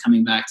metaphors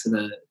coming back to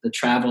the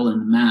travel and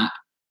the map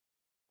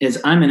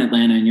is I'm in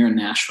Atlanta and you're in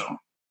Nashville.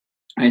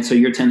 Right? So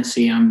you're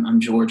Tennessee,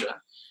 I'm Georgia.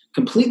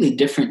 Completely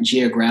different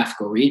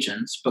geographical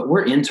regions, but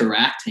we're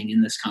interacting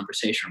in this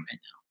conversation right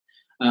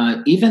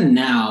now. Even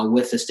now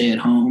with the stay at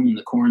home and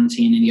the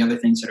quarantine and the other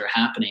things that are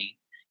happening,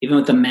 even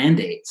with the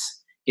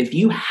mandates, if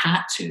you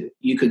had to,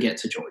 you could get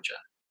to Georgia.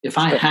 If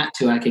I had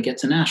to, I could get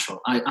to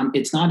Nashville.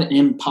 It's not an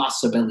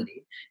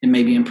impossibility. It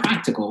may be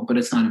impractical, but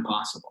it's not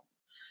impossible.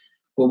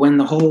 Well, when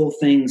the whole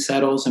thing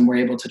settles and we're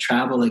able to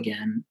travel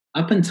again,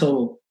 up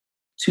until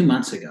 2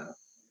 months ago,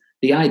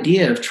 the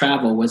idea of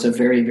travel was a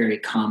very, very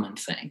common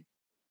thing.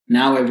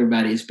 Now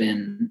everybody's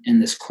been in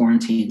this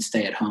quarantine,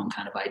 stay at home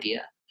kind of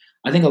idea.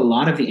 I think a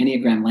lot of the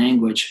Enneagram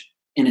language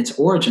in its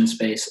origin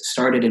space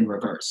started in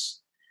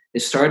reverse.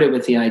 It started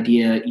with the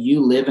idea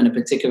you live in a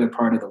particular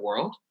part of the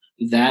world.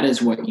 That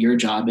is what your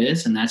job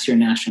is, and that's your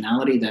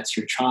nationality, that's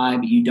your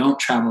tribe. You don't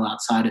travel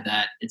outside of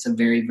that. It's a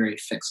very, very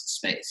fixed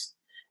space.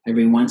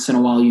 Every once in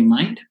a while you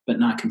might, but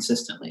not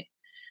consistently.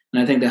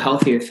 And I think the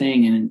healthier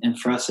thing, and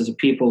for us as a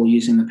people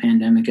using the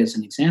pandemic as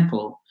an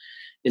example,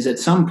 is at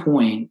some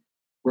point,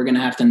 we're going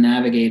to have to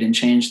navigate and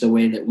change the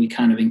way that we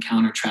kind of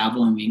encounter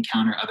travel and we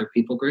encounter other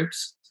people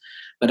groups.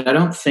 But I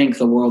don't think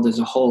the world as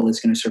a whole is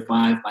going to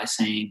survive by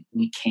saying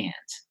we can't.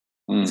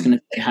 It's going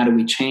to say, how do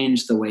we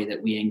change the way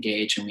that we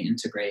engage and we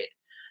integrate?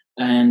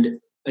 And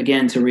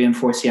again, to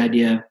reinforce the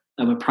idea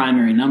of a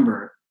primary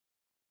number,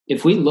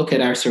 if we look at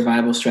our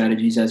survival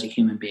strategies as a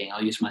human being,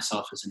 I'll use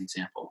myself as an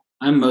example.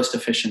 I'm most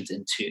efficient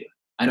in 2.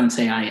 I don't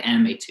say I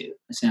am a 2.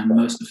 I say I'm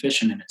most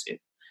efficient in a 2.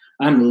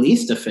 I'm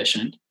least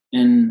efficient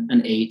in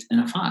an 8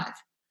 and a 5.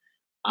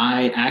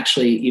 I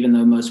actually, even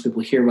though most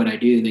people hear what I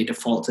do, they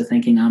default to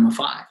thinking I'm a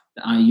 5.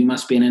 You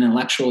must be an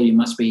intellectual. You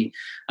must be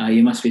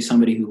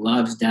somebody who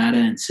loves data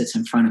and sits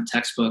in front of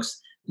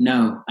textbooks.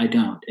 No, I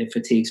don't. It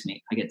fatigues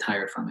me. I get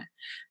tired from it.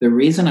 The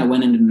reason I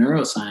went into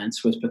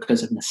neuroscience was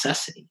because of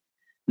necessity,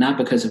 not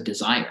because of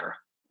desire.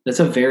 That's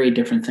a very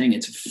different thing.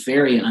 It's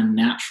very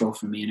unnatural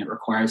for me, and it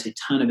requires a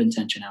ton of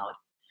intentionality.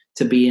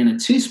 To be in a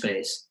 2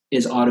 space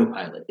is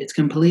autopilot. It's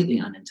completely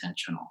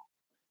unintentional.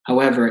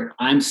 However,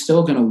 I'm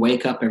still going to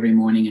wake up every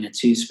morning in a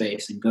 2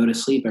 space and go to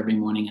sleep every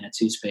morning in a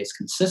 2 space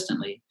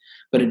consistently.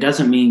 But it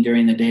doesn't mean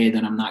during the day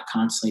that I'm not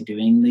constantly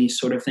doing these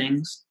sort of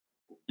things.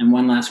 And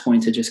one last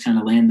point to just kind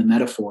of land the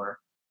metaphor.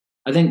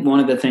 I think one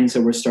of the things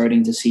that we're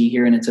starting to see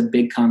here, and it's a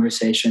big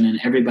conversation, and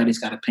everybody's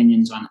got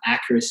opinions on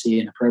accuracy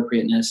and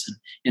appropriateness and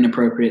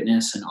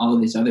inappropriateness and all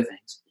of these other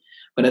things.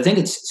 But I think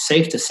it's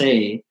safe to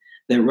say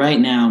that right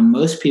now,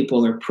 most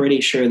people are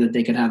pretty sure that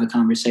they could have a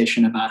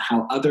conversation about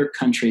how other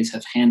countries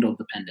have handled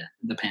the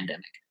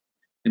pandemic.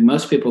 And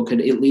most people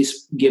could at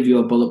least give you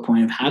a bullet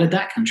point of how did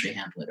that country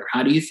handle it, or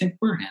how do you think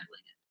we're handling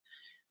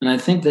it? And I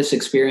think this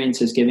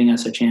experience is giving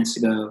us a chance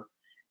to go,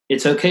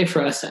 it's okay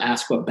for us to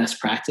ask what best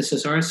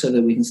practices are so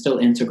that we can still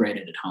integrate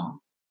it at home.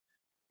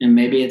 And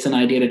maybe it's an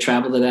idea to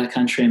travel to that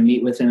country and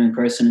meet with them in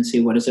person and see,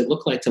 what does it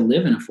look like to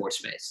live in a 4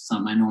 space? It's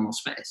not my normal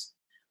space.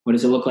 What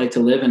does it look like to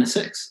live in a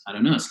 6? I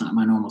don't know. It's not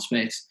my normal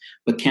space.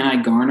 But can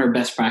I garner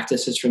best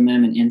practices from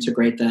them and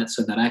integrate that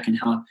so that I can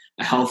have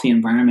a healthy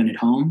environment at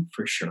home?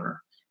 For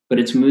sure. But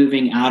it's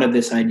moving out of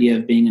this idea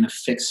of being in a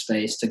fixed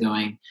space to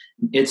going,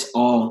 it's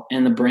all,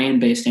 and the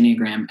brain-based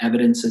Enneagram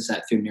evidences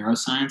that through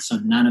neuroscience. So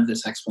none of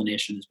this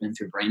explanation has been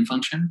through brain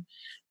function.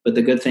 But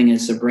the good thing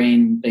is the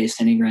brain-based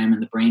Enneagram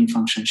and the brain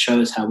function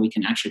shows how we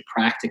can actually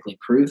practically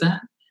prove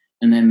that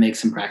and then make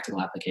some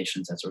practical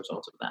applications as a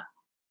result of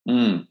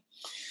that.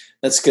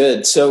 That's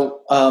good.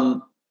 So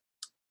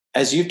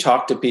as you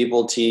talk to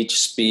people, teach,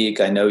 speak,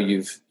 I know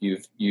you've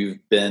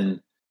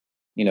been,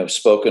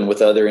 spoken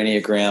with other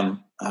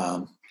Enneagram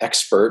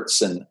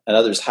experts and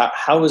others.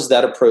 How is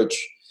that approach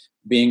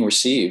being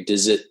received?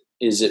 Is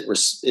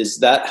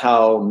that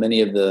how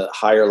many of the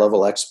higher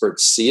level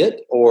experts see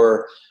it,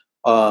 or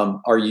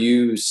are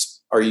you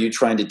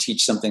trying to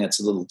teach something that's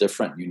a little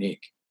different,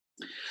 unique?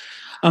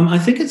 I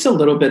think it's a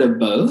little bit of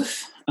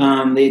both.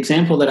 The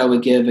example that I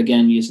would give,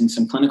 again, using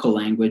some clinical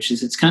language,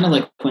 is it's kind of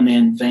like when they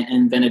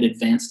invented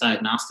advanced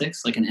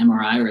diagnostics, like an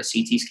MRI or a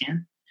CT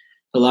scan.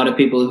 A lot of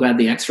people who had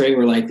the X-ray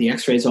were like, the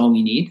X-ray is all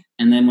we need.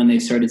 And then when they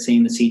started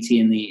seeing the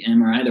CT and the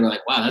MRI, they were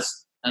like, wow,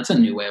 that's a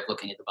new way of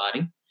looking at the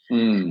body.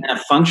 And a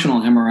functional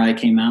MRI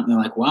came out, and they're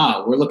like,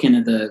 wow, we're looking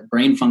at the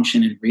brain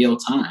function in real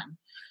time.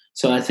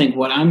 So I think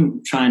what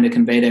I'm trying to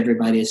convey to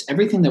everybody is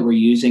everything that we're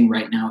using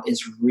right now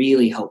is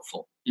really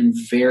helpful and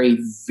very,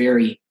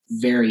 very,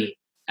 very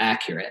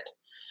accurate.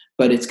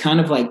 But it's kind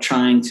of like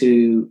trying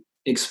to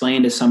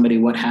explain to somebody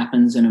what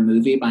happens in a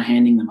movie by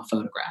handing them a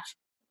photograph.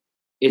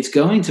 It's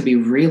going to be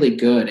really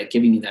good at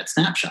giving you that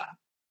snapshot.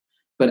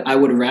 But I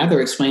would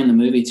rather explain the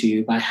movie to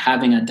you by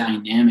having a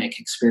dynamic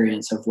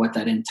experience of what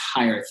that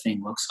entire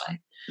thing looks like.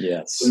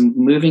 Yes. So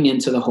moving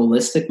into the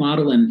holistic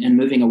model and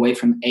moving away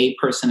from a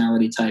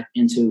personality type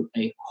into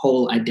a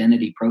whole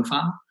identity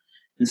profile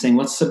and saying,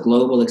 what's the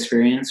global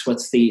experience?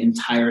 What's the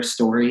entire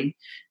story?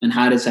 And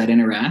how does that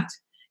interact?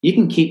 You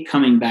can keep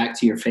coming back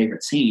to your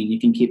favorite scene.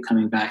 You can keep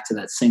coming back to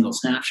that single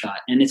snapshot,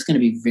 and it's going to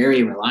be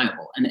very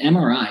reliable. An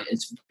MRI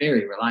is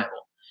very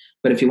reliable.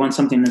 But if you want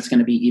something that's going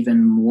to be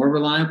even more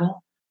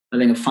reliable, I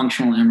think a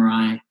functional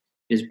MRI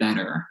is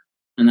better.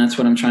 And that's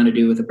what I'm trying to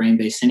do with the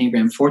brain-based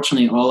Enneagram.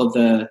 Fortunately, all of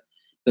the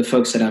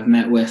folks that I've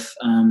met with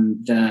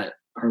that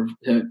are,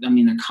 they're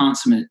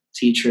consummate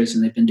teachers,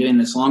 and they've been doing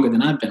this longer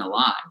than I've been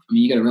alive. I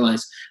mean, you got to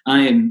realize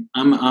I'm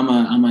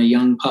a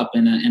young pup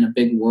in a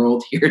big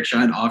world here,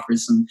 trying to offer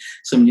some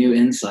new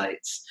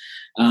insights.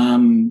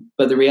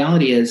 But the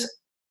reality is,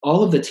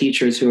 all of the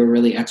teachers who are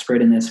really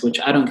expert in this, which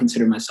I don't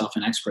consider myself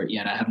an expert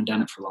yet, I haven't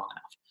done it for long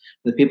enough.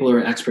 The people who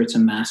are experts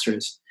and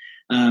masters,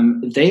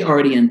 they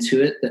already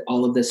intuit that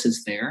all of this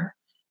is there,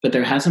 but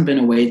there hasn't been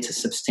a way to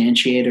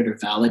substantiate it or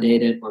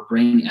validate it or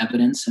bring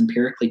evidence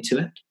empirically to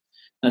it.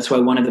 That's why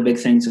one of the big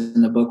things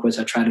in the book was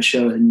I try to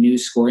show a new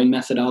scoring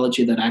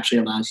methodology that actually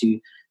allows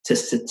you to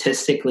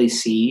statistically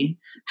see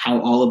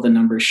how all of the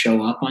numbers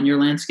show up on your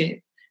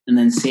landscape, and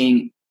then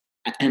seeing,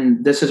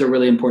 and this is a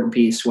really important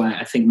piece why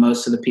I think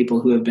most of the people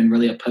who have been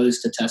really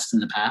opposed to tests in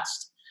the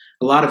past,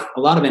 a lot of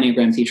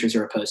Enneagram teachers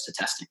are opposed to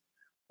testing,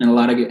 and a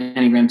lot of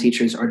Enneagram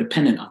teachers are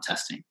dependent on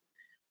testing.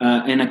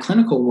 In a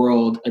clinical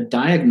world, a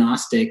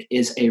diagnostic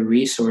is a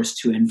resource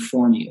to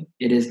inform you.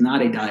 It is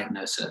not a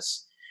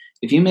diagnosis.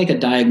 If you make a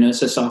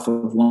diagnosis off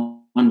of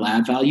one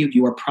lab value,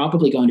 you are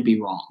probably going to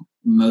be wrong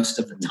most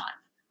of the time.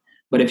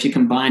 But if you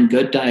combine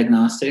good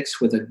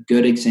diagnostics with a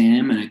good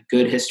exam and a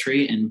good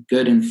history and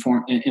good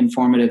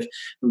informative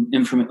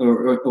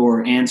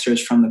or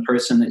answers from the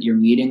person that you're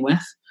meeting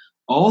with,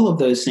 all of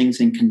those things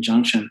in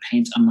conjunction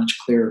paint a much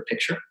clearer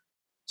picture.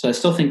 So I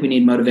still think we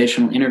need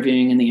motivational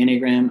interviewing in the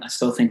Enneagram. I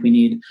still think we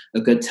need a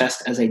good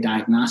test as a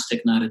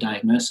diagnostic, not a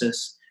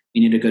diagnosis.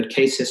 We need a good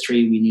case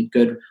history. We need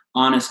good,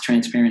 honest,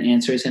 transparent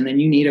answers. And then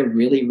you need a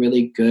really,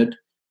 really good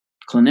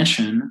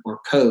clinician or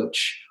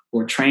coach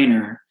or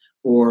trainer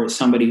or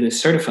somebody who is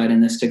certified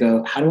in this to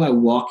go, how do I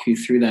walk you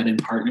through that in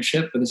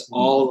partnership? Because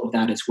all of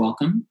that is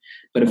welcome.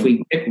 But if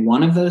we pick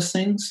one of those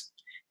things,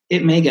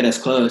 it may get us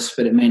close,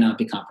 but it may not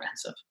be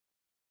comprehensive.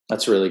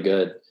 That's really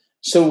good.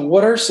 So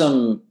what are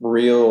some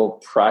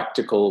real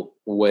practical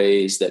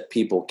ways that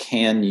people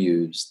can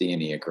use the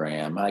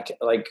Enneagram?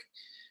 Like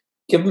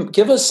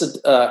give us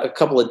a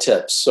couple of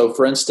tips. So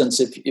for instance,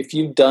 if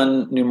you've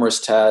done numerous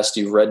tests,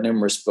 you've read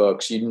numerous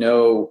books, you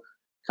know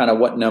kind of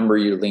what number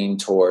you lean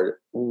toward,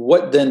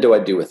 what then do I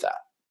do with that?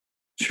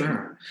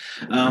 Sure.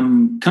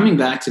 Coming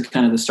back to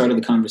kind of the start of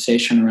the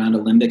conversation around a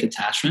limbic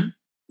attachment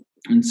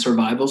and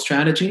survival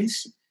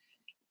strategies,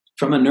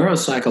 from a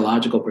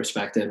neuropsychological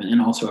perspective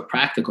and also a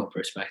practical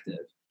perspective,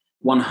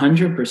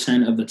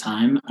 100% of the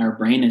time, our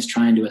brain is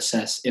trying to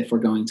assess if we're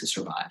going to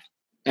survive.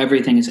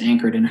 Everything is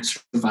anchored in a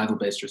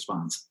survival-based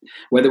response,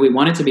 whether we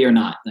want it to be or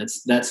not.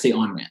 That's the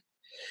on-ramp.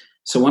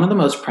 So one of the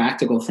most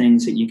practical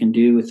things that you can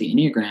do with the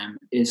Enneagram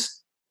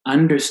is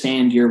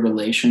understand your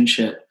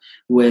relationship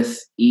with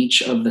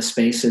each of the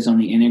spaces on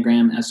the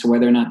Enneagram as to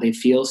whether or not they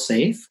feel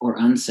safe or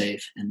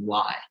unsafe and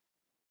why.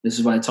 This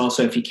is why it's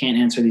also, if you can't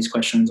answer these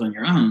questions on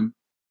your own,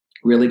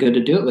 really good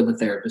to do it with a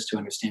therapist who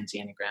understands the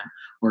Enneagram,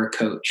 or a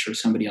coach, or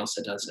somebody else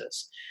that does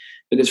this.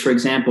 Because, for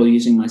example,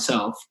 using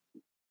myself,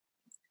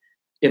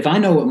 if I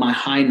know what my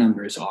high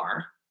numbers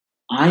are,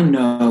 I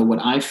know what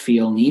I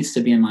feel needs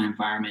to be in my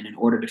environment in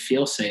order to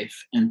feel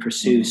safe and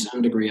pursue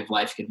some degree of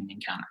life-giving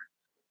encounter.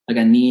 Like,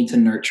 I need to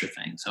nurture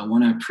things. I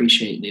want to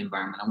appreciate the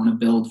environment. I want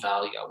to build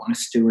value. I want to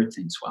steward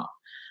things well.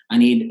 I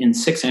need in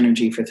 6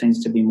 energy for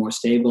things to be more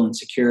stable and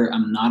secure.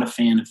 I'm not a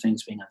fan of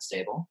things being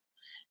unstable.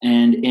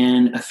 And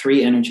in a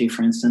 3 energy,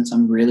 for instance,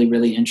 I'm really,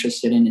 really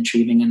interested in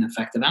achieving an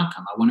effective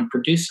outcome. I want to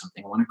produce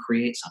something. I want to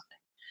create something.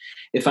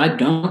 If I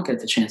don't get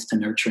the chance to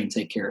nurture and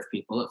take care of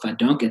people, if I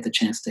don't get the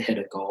chance to hit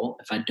a goal,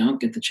 if I don't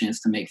get the chance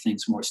to make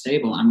things more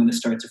stable, I'm going to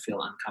start to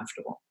feel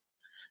uncomfortable.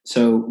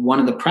 So one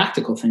of the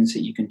practical things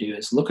that you can do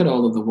is look at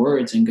all of the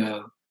words and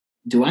go,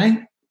 do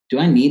I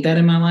need that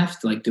in my life?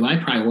 Like, do I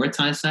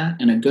prioritize that?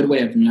 And a good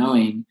way of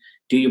knowing,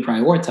 do you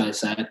prioritize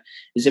that,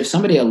 is if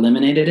somebody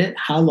eliminated it,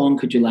 how long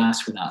could you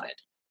last without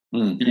it?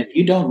 And if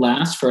you don't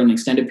last for an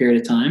extended period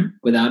of time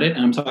without it,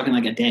 and I'm talking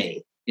like a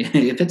day,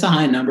 if it's a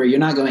high number, you're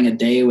not going a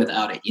day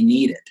without it. You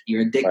need it.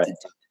 You're addicted to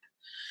it.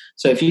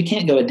 So if you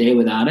can't go a day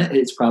without it,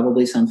 it's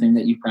probably something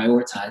that you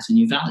prioritize and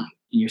you value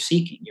and you're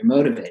seeking, you're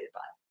motivated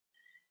by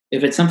it.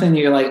 If it's something that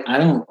you're like, I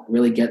don't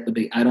really get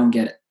I don't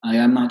get it.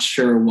 I'm not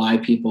sure why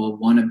people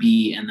want to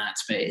be in that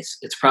space.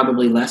 It's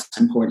probably less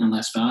important and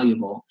less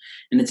valuable.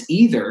 And it's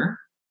either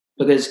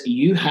because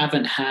you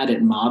haven't had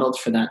it modeled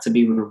for that to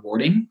be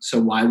rewarding.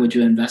 So why would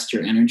you invest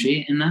your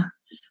energy in that?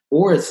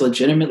 Or it's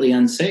legitimately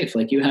unsafe.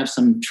 Like, you have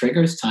some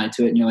triggers tied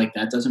to it and you're like,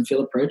 that doesn't feel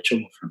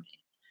approachable for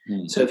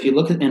me. So if you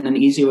look at, and an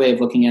easy way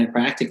of looking at it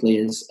practically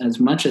is, as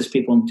much as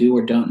people do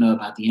or don't know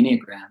about the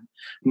Enneagram,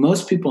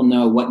 most people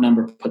know what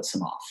number puts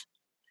them off.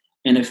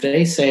 And if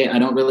they say, I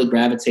don't really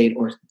gravitate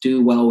or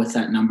do well with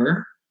that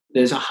number,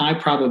 there's a high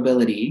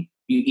probability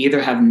you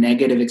either have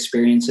negative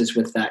experiences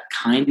with that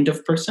kind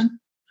of person,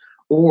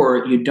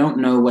 or you don't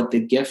know what the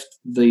gift,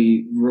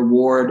 the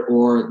reward,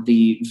 or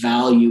the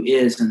value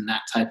is in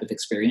that type of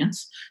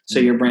experience. So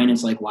your brain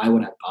is like, why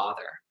would I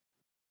bother?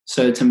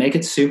 So to make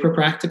it super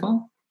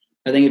practical,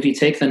 I think if you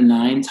take the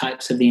 9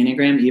 types of the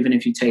Enneagram, even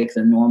if you take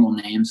the normal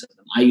names of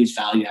them, I use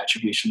value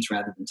attributions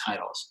rather than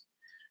titles.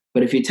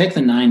 But if you take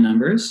the 9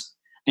 numbers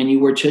and you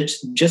were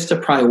just to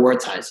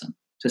prioritize them,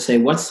 to say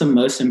what's the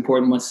most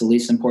important, what's the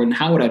least important,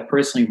 how would I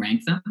personally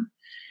rank them?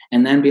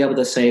 And then be able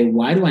to say,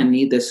 why do I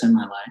need this in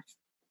my life?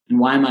 And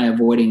why am I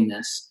avoiding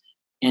this?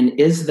 And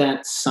is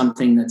that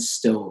something that's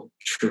still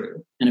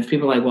true? And if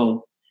people are like,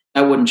 well,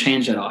 that wouldn't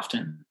change that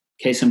often.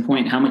 Case in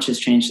point, how much has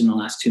changed in the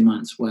last 2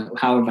 months?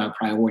 How have our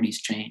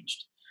priorities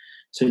changed?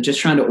 So just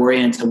trying to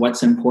orient to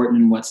what's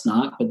important and what's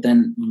not, but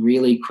then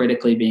really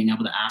critically being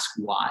able to ask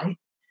why.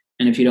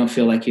 And if you don't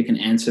feel like you can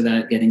answer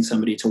that, getting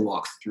somebody to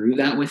walk through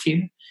that with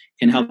you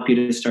can help you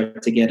to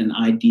start to get an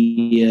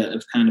idea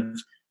of kind of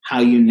how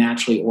you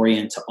naturally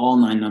orient to all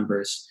 9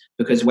 numbers.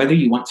 Because whether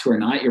you want to or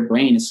not, your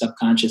brain is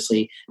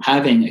subconsciously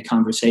having a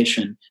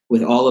conversation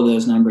with all of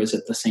those numbers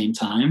at the same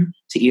time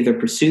to either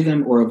pursue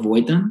them or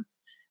avoid them.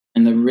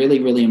 And the really,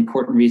 really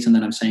important reason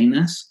that I'm saying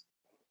this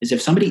is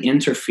if somebody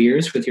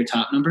interferes with your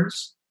top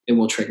numbers, it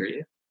will trigger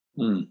you.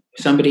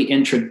 If somebody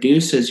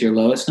introduces your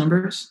lowest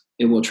numbers,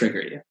 it will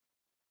trigger you.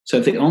 So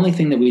if the only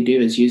thing that we do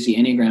is use the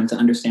Enneagram to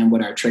understand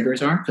what our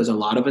triggers are, because a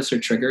lot of us are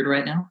triggered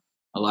right now,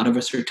 a lot of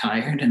us are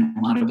tired, and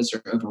a lot of us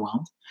are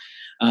overwhelmed.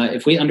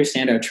 If we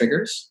understand our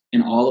triggers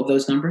in all of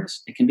those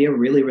numbers, it can be a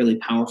really, really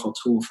powerful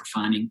tool for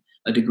finding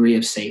a degree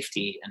of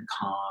safety and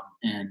calm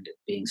and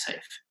being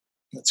safe.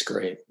 That's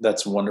great.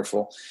 That's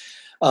wonderful.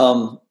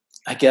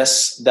 I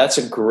guess that's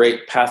a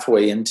great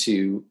pathway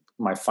into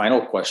my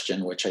final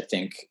question, which I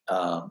think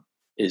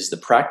is the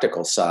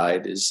practical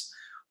side, is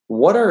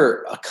what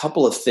are a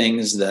couple of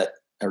things that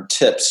are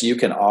tips you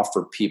can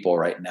offer people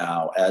right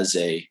now as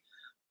a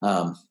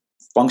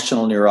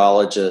functional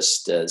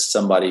neurologist, as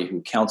somebody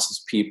who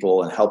counsels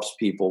people and helps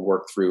people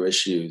work through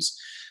issues?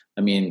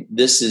 I mean,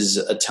 this is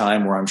a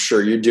time where I'm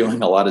sure you're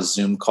doing a lot of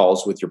Zoom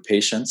calls with your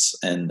patients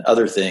and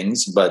other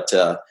things, but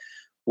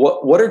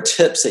what are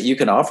tips that you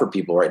can offer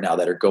people right now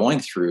that are going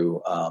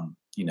through,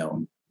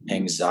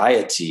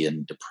 anxiety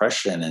and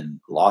depression and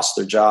lost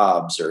their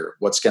jobs, or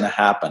what's going to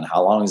happen?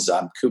 How long is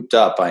I'm cooped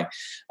up? I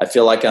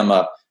feel like I'm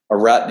a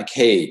rat in a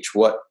cage.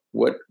 What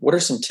are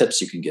some tips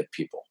you can give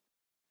people?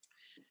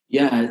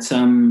 Yeah, it's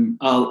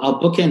I'll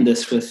bookend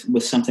this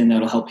with something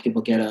that'll help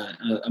people get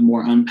a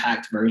more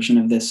unpacked version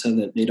of this so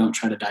that they don't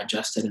try to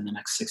digest it in the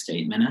next 6 to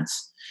 8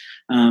 minutes.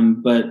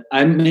 But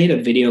I made a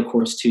video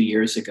course 2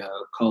 years ago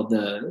called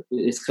the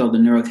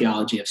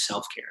Neurotheology of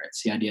Self-Care.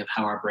 It's the idea of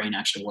how our brain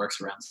actually works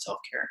around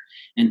self-care.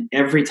 And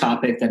every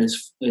topic that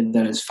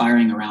is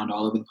firing around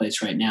all over the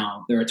place right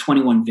now, there are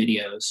 21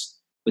 videos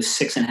with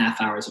 6.5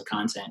 hours of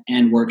content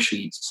and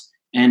worksheets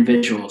and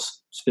visuals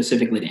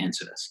specifically to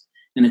answer this.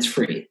 And it's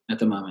free at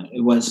the moment.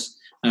 It was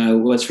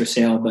was for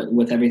sale, but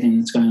with everything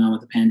that's going on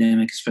with the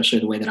pandemic, especially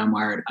the way that I'm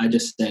wired, I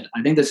just said,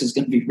 I think this is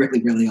going to be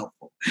really, really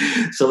helpful.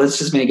 So let's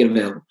just make it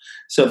available.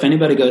 So if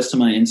anybody goes to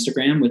my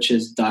Instagram, which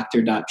is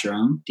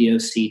dr.jerome,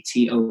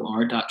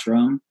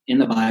 DOCTOR.Jerome, in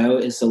the bio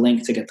is the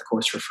link to get the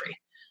course for free.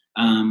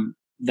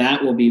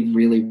 That will be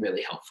really,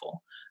 really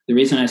helpful. The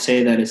reason I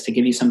say that is to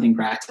give you something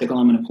practical.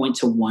 I'm going to point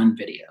to one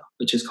video,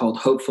 which is called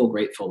Hopeful,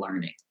 Grateful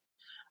Learning.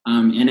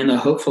 And in the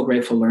Hopeful,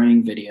 Grateful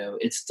Learning video,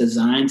 it's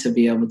designed to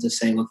be able to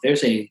say, look,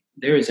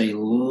 there is a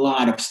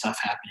lot of stuff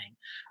happening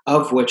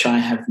of which I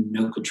have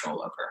no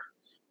control over,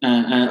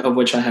 of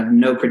which I have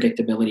no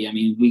predictability. I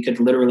mean, we could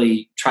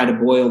literally try to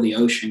boil the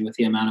ocean with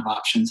the amount of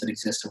options that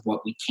exist of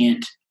what we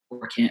can't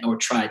or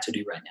try to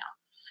do right now.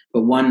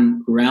 But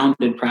one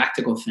grounded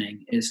practical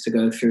thing is to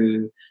go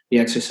through the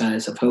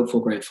exercise of Hopeful,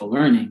 Grateful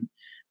Learning,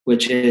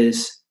 which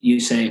is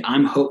you say,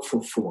 I'm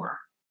hopeful for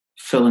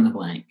fill in the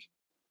blank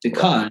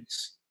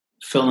because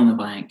fill in the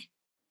blank,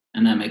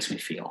 and that makes me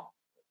feel.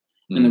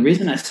 And the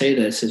reason I say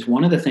this is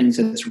one of the things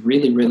that's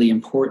really, really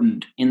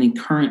important in the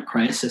current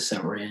crisis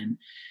that we're in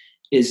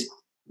is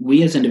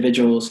we as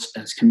individuals,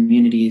 as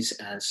communities,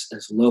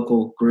 as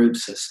local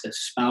groups, as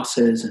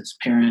spouses, as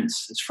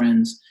parents, as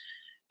friends,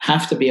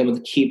 have to be able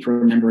to keep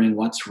remembering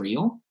what's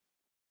real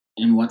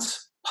and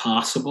what's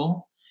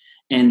possible.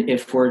 And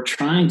if we're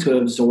trying to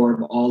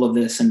absorb all of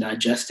this and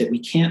digest it, we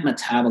can't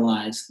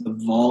metabolize the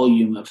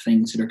volume of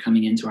things that are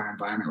coming into our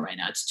environment right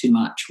now. It's too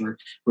much.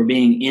 We're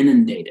being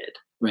inundated,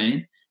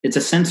 right? It's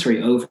a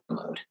sensory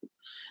overload.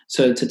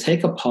 So to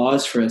take a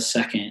pause for a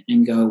second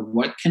and go,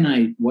 what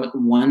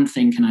one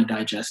thing can I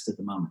digest at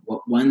the moment?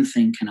 What one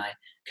thing can I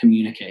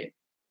communicate?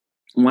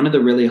 One of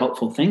the really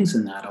helpful things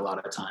in that a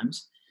lot of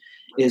times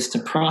is to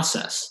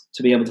process,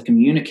 to be able to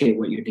communicate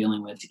what you're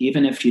dealing with,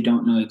 even if you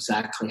don't know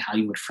exactly how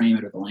you would frame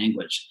it or the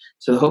language.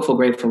 So the Hopeful,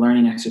 Grateful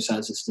Learning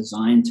exercise is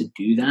designed to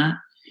do that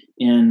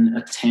in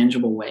a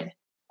tangible way.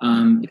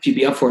 If you'd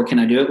be up for it, can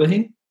I do it with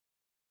you?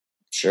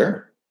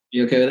 Sure.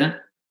 You okay with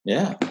that?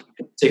 Yeah.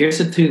 So here's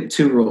the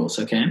two rules,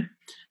 okay?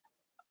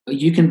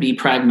 You can be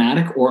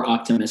pragmatic or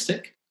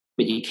optimistic,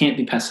 but you can't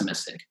be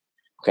pessimistic.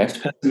 Okay. Because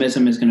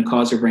pessimism is going to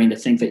cause your brain to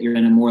think that you're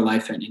in a more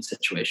life-threatening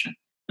situation.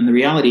 And the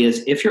reality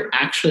is, if you're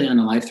actually in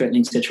a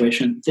life-threatening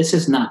situation, this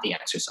is not the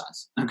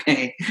exercise,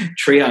 okay?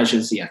 Triage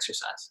is the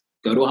exercise.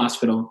 Go to a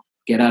hospital,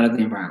 get out of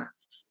the environment.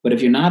 But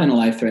if you're not in a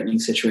life-threatening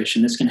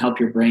situation, this can help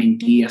your brain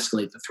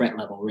de-escalate the threat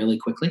level really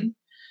quickly.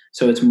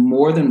 So it's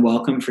more than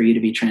welcome for you to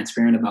be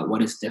transparent about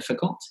what is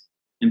difficult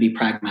and be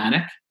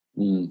pragmatic.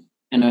 And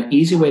an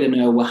easy way to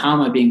know, well, how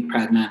am I being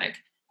pragmatic?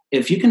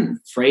 If you can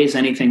phrase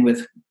anything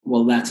with,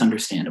 well, that's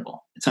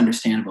understandable. It's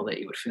understandable that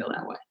you would feel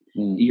that way.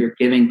 You're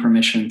giving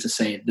permission to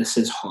say, this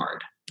is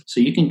hard.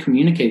 So you can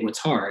communicate what's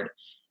hard,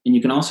 and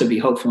you can also be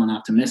hopeful and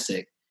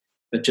optimistic,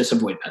 but just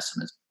avoid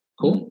pessimism.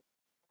 Cool?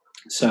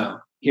 So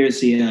here's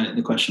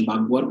the question,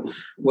 Bob.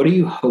 What are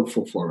you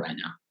hopeful for right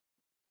now?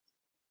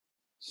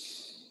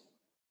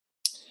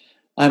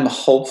 I'm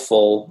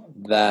hopeful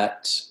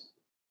that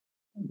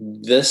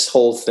this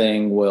whole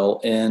thing will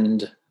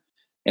end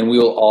and we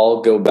will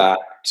all go back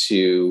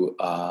to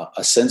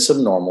a sense of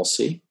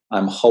normalcy.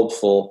 I'm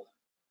hopeful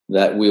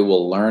that we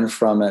will learn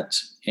from it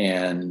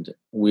and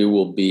we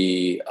will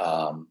be,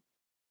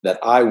 that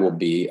I will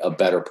be a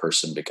better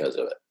person because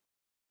of it.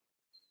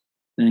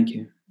 Thank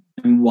you.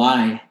 And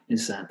why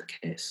is that the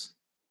case?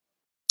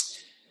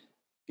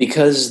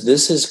 Because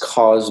this has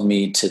caused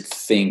me to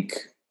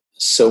think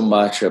so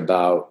much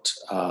about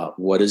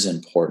what is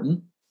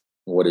important,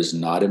 what is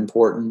not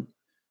important.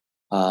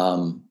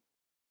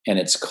 And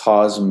it's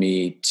caused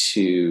me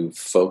to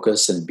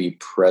focus and be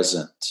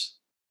present.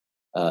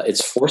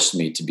 It's forced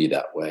me to be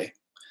that way.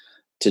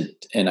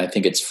 And I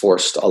think it's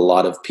forced a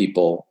lot of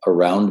people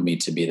around me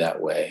to be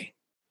that way.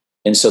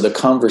 And so the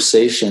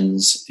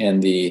conversations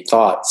and the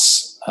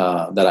thoughts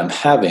that I'm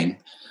having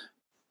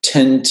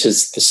tend to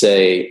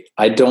say,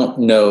 I don't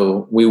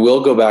know, we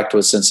will go back to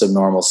a sense of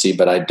normalcy,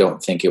 but I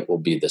don't think it will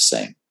be the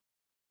same.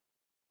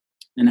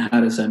 And how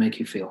does that make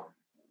you feel?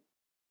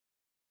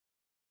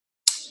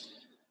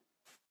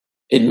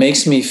 It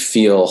makes me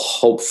feel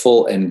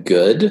hopeful and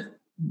good,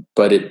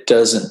 but it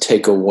doesn't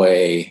take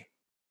away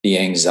the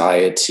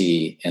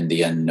anxiety and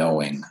the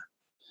unknowing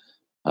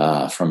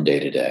from day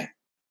to day.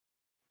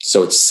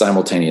 So it's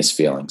simultaneous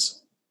feelings.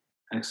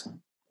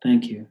 Excellent.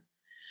 Thank you.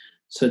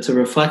 So to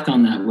reflect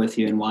on that with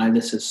you and why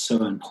this is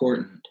so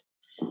important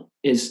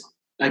is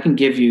I can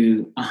give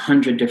you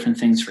 100 different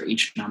things for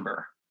each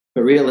number,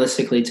 but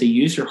realistically, to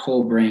use your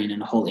whole brain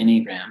and the whole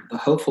Enneagram, the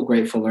Hopeful,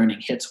 Grateful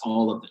Learning hits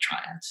all of the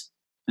triads.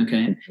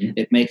 Okay. Mm-hmm.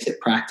 It makes it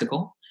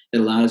practical. It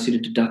allows you to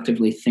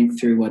deductively think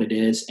through what it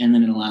is, and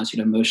then it allows you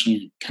to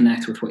emotionally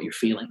connect with what you're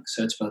feeling.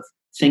 So it's both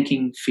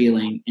thinking,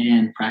 feeling,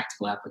 and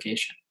practical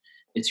application.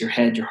 It's your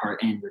head, your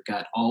heart, and your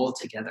gut all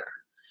together.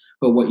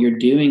 But what you're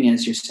doing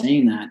as you're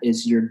saying that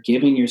is you're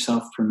giving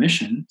yourself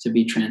permission to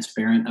be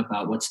transparent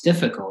about what's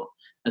difficult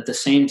at the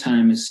same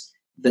time as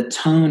the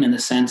tone and the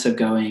sense of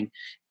going,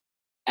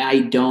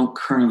 I don't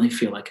currently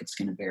feel like it's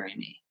going to bury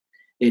me.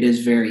 It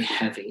is very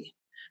heavy.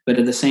 But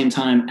at the same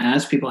time,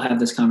 as people have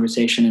this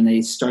conversation and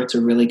they start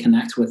to really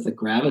connect with the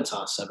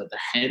gravitas of it, the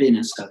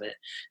heaviness of it,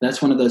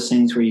 that's one of those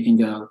things where you can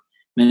go,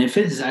 man, if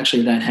it is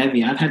actually that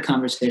heavy. I've had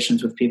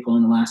conversations with people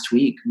in the last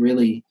week,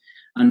 really,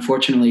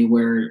 unfortunately,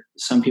 where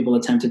some people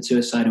attempted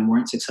suicide and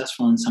weren't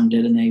successful, and some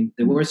did and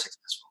they were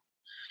successful.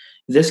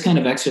 This kind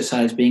of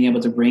exercise, being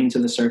able to bring to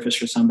the surface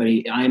for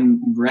somebody, I'm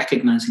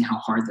recognizing how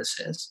hard this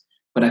is,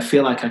 but I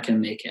feel like I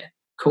can make it.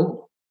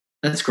 Cool.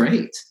 That's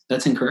great.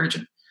 That's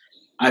encouraging.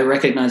 I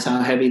recognize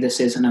how heavy this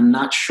is, and I'm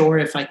not sure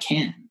if I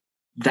can.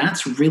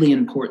 That's really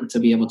important to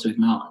be able to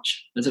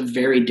acknowledge. That's a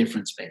very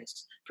different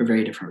space for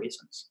very different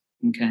reasons.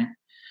 Okay.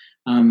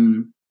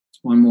 One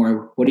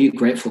more. What are you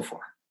grateful for?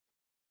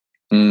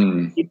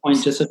 Key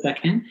point, just a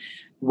second.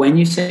 When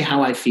you say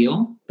how I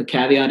feel, the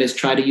caveat is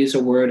try to use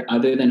a word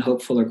other than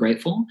hopeful or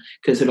grateful,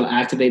 because it'll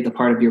activate the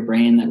part of your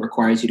brain that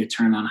requires you to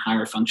turn on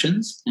higher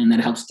functions, and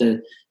that helps to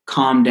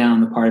calm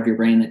down the part of your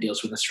brain that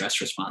deals with a stress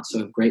response.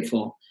 So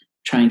grateful,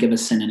 try and give a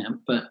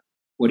synonym. But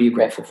what are you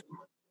grateful for?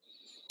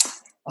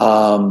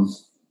 I'm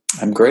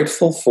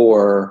grateful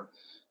for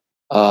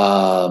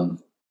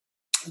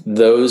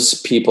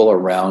those people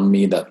around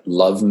me that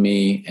love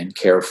me and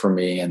care for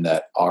me and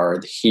that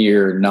are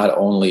here not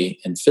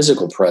only in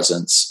physical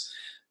presence,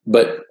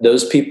 but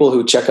those people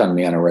who check on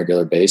me on a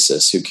regular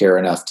basis, who care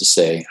enough to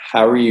say,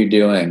 how are you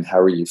doing? How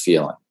are you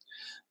feeling?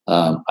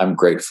 I'm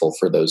grateful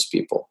for those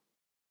people.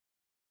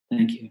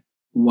 Thank you.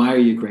 Why are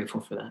you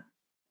grateful for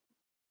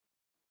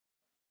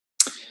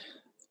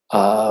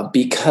that?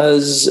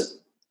 Because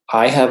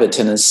I have a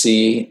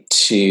tendency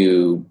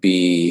to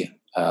be,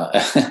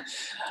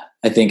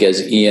 I think,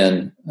 as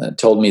Ian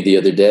told me the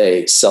other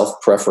day,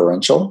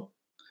 self-preferential,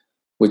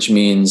 which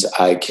means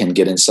I can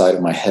get inside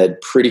of my head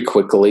pretty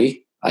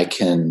quickly. I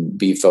can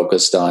be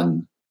focused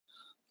on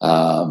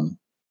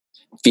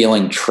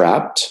feeling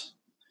trapped.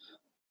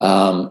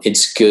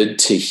 It's good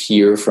to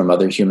hear from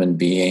other human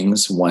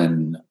beings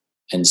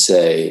and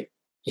say,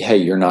 hey,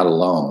 you're not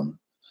alone.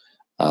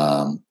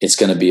 It's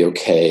going to be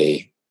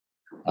okay.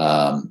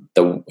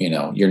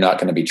 You're not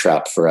going to be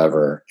trapped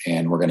forever,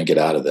 and we're going to get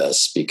out of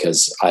this,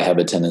 because I have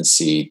a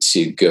tendency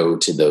to go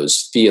to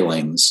those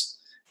feelings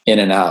in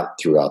and out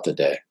throughout the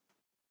day.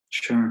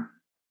 Sure.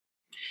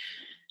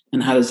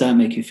 And how does that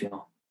make you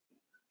feel?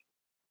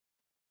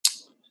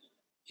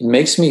 It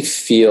makes me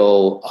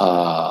feel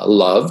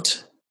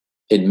loved.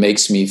 It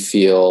makes me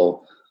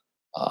feel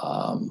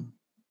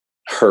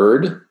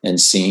heard and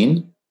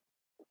seen,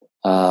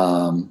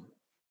 and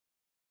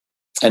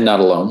not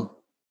alone.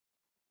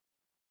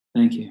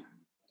 Thank you.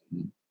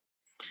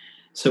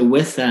 So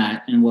with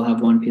that, and we'll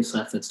have one piece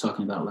left that's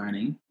talking about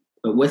learning,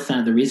 but with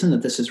that, the reason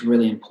that this is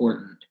really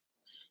important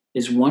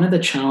is one of the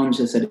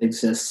challenges that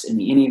exists in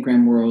the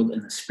Enneagram world,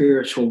 in the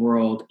spiritual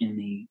world, in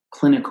the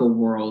clinical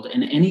world,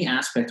 in any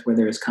aspect where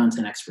there is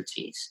content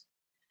expertise,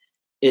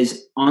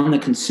 is on the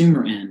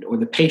consumer end or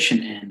the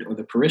patient end or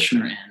the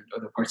parishioner end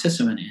or the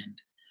participant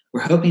end,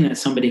 we're hoping that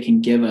somebody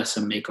can give us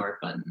a make art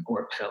button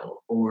or a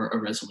pill or a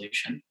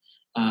resolution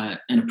and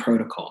a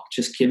protocol.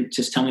 Just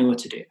tell me what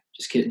to do.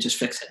 Just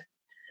fix it.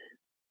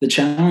 The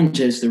challenge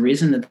is, the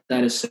reason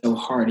that is so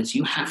hard is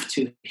you have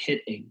to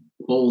hit a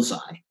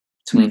bullseye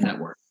to make that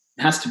work.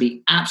 It has to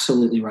be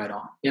absolutely right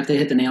on. You have to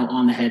hit the nail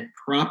on the head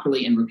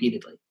properly and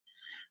repeatedly.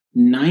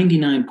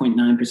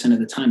 99.9% of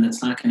the time,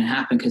 that's not going to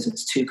happen because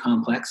it's too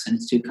complex and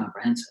it's too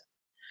comprehensive.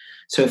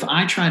 So if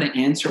I try to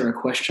answer a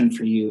question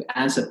for you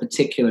as a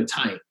particular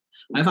type,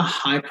 I have a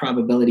high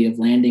probability of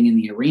landing in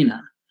the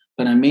arena,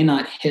 but I may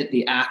not hit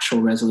the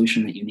actual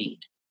resolution that you need.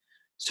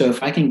 So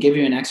if I can give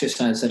you an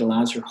exercise that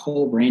allows your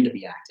whole brain to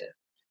be active,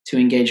 to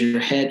engage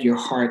your head, your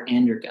heart,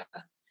 and your gut,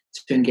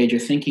 to engage your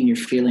thinking, your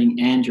feeling,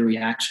 and your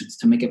reactions,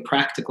 to make it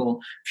practical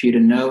for you to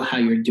know how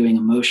you're doing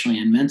emotionally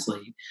and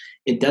mentally,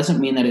 it doesn't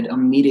mean that it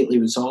immediately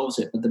resolves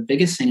it. But the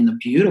biggest thing and the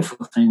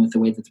beautiful thing with the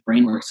way that the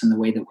brain works and the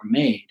way that we're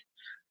made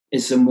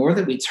is the more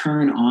that we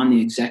turn on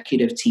the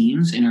executive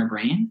teams in our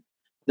brain,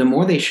 the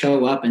more they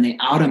show up and they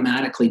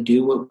automatically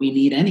do what we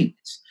need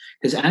anyways.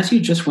 Because as you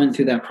just went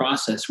through that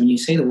process, when you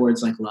say the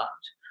words like loved,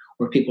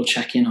 or people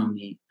check in on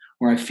me,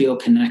 or I feel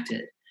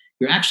connected,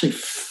 you're actually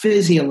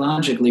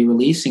physiologically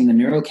releasing the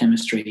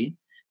neurochemistry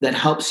that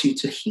helps you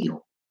to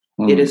heal.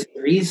 It is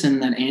the reason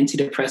that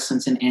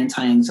antidepressants and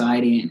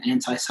anti-anxiety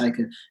and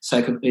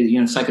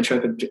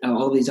psychotropic,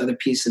 all these other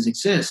pieces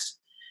exist.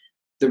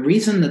 The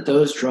reason that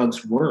those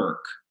drugs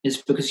work is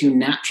because you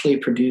naturally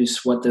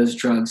produce what those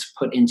drugs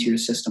put into your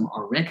system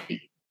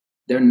already.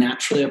 They're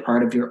naturally a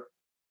part of your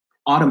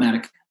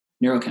automatic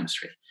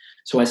neurochemistry.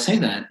 So I say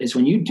that is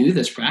when you do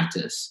this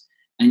practice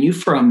and you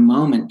for a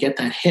moment get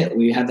that hit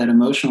where you have that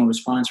emotional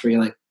response where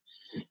you're like,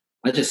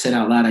 I just said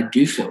out loud, I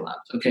do feel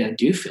loved. Okay, I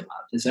do feel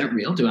loved. Is that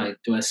real? Do I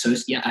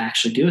associate? Yeah, I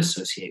actually do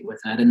associate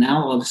with that. And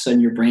now all of a sudden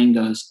your brain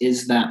goes,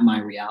 is that my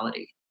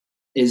reality?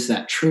 Is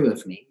that true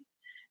of me?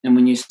 And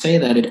when you say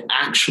that, it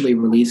actually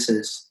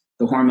releases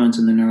the hormones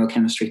and the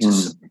neurochemistry to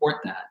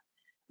support that.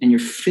 And you're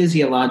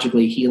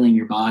physiologically healing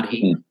your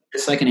body,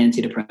 just like an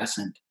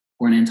antidepressant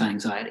or an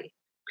anti-anxiety.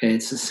 Okay,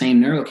 it's the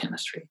same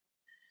neurochemistry.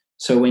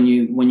 So when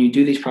you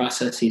do these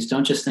processes,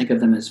 don't just think of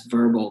them as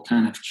verbal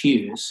kind of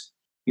cues.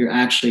 You're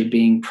actually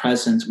being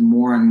present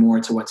more and more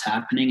to what's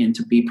happening. And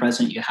to be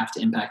present, you have to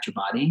impact your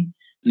body.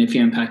 And if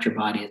you impact your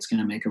body, it's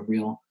going to make a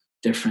real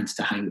difference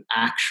to how you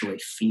actually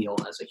feel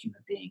as a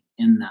human being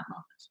in that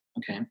moment.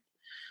 Okay.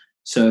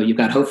 So you've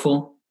got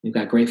hopeful, you've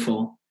got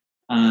grateful.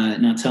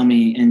 Now tell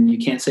me, and you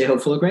can't say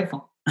hopeful or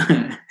grateful.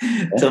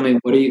 Tell me,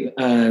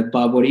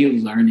 Bob, what are you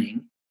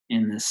learning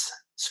in this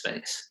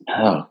space?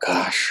 Oh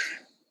gosh.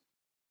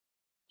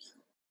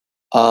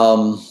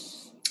 I'm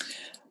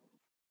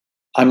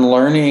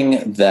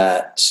learning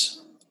that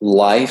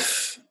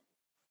life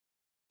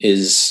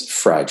is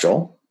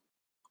fragile.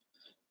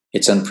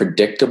 It's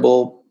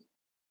unpredictable,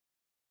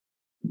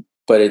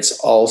 but it's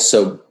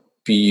also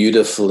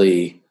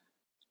beautifully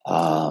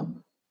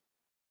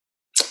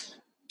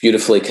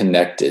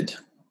connected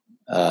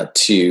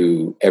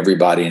to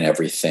everybody and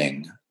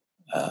everything.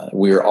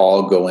 We're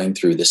all going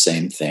through the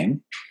same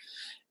thing,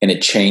 and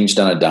it changed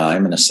on a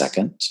dime in a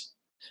second.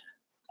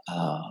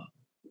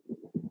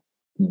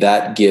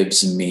 That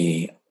gives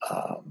me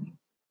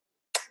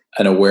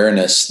an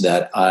awareness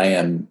that I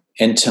am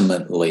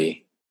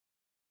intimately,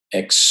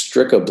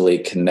 inextricably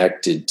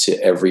connected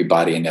to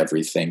everybody and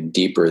everything,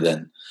 deeper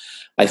than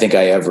I think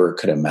I ever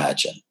could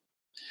imagine.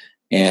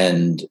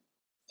 And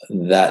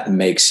that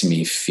makes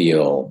me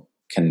feel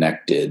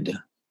connected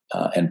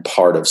and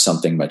part of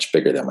something much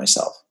bigger than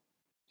myself.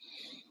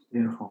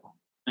 Beautiful.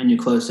 And you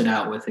closed it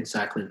out with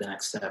exactly the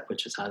next step,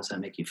 which is, how does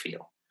that make you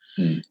feel?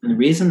 And the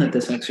reason that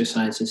this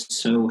exercise is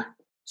so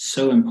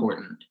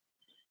important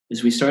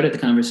is we started the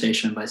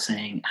conversation by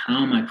saying,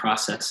 how am I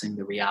processing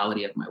the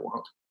reality of my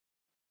world?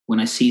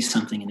 When I see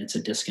something and it's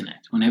a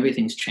disconnect, when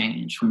everything's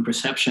changed, when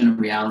perception and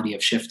reality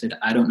have shifted,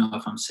 I don't know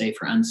if I'm safe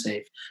or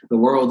unsafe. The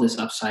world is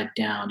upside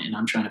down and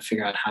I'm trying to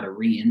figure out how to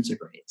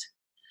reintegrate.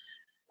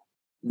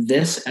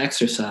 This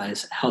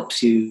exercise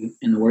helps you,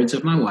 in the words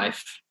of my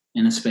wife,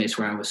 in a space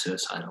where I was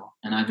suicidal,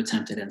 and I've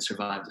attempted and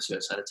survived a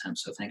suicide attempt.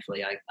 So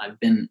thankfully I've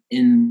been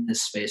in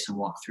this space and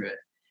walked through it.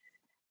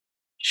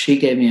 She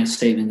gave me a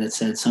statement that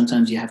said,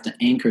 sometimes you have to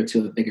anchor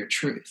to a bigger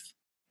truth.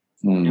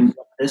 And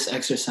what this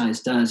exercise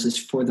does is,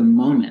 for the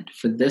moment,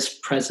 for this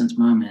present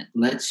moment,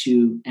 lets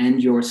you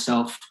and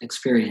yourself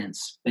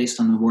experience, based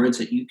on the words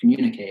that you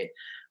communicate,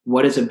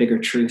 what is a bigger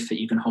truth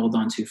that you can hold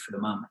on to for the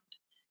moment.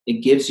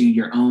 It gives you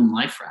your own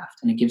life raft,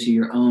 and it gives you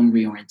your own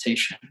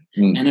reorientation.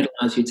 And it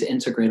allows you to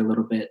integrate a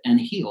little bit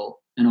and heal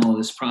in all of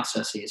these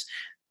processes,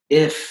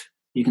 if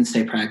you can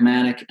stay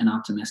pragmatic and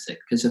optimistic.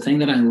 Because the thing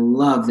that I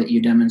love that you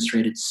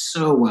demonstrated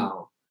so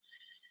well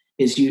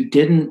is you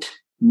didn't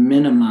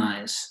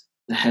minimize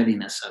the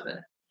heaviness of it.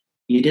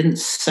 You didn't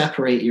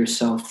separate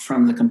yourself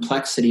from the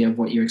complexity of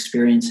what you're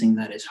experiencing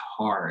that is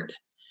hard.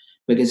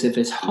 Because if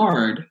it's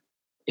hard,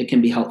 it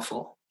can be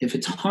helpful. If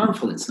it's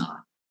harmful, it's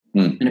not.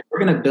 And if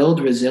we're going to build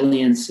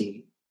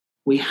resiliency,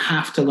 we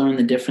have to learn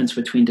the difference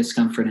between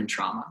discomfort and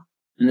trauma.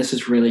 And this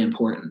is really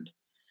important.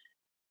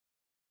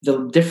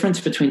 The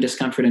difference between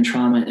discomfort and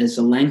trauma is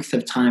the length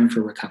of time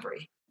for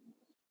recovery.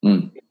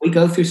 If we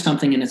go through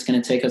something and it's going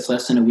to take us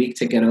less than a week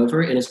to get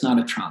over, it is not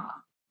a trauma.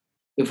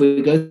 If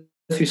we go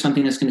through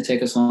something that's going to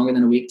take us longer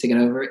than a week to get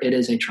over, it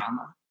is a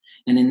trauma.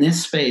 And in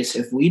this space,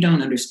 if we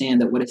don't understand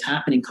that what is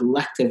happening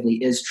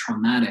collectively is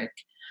traumatic,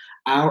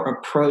 our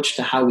approach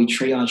to how we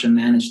triage and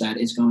manage that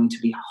is going to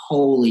be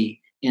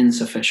wholly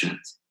insufficient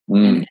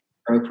and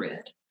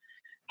inappropriate.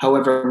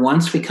 However,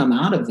 once we come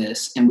out of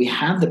this and we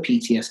have the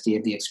PTSD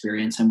of the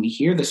experience and we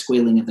hear the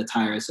squealing of the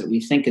tires that we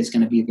think is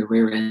going to be the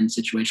rear end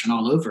situation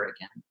all over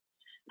again,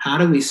 how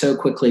do we so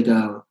quickly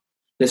go,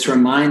 this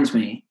reminds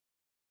me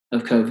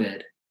of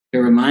COVID. It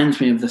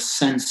reminds me of the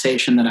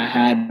sensation that I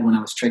had when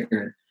I was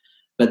triggered,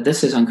 but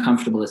this is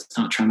uncomfortable. It's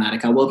not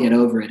traumatic. I will get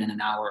over it in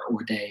an hour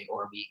or a day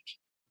or a week.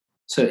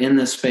 So in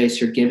this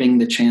space, you're giving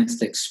the chance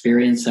to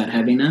experience that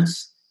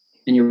heaviness,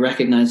 and you're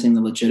recognizing the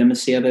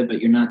legitimacy of it,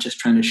 but you're not just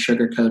trying to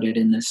sugarcoat it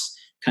in this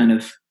kind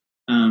of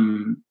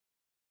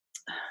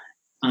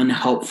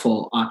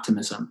unhelpful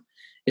optimism.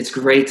 It's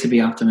great to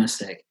be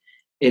optimistic.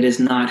 It is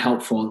not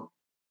helpful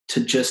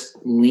to just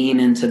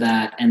lean into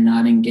that and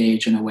not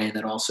engage in a way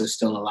that also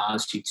still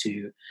allows you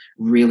to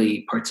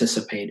really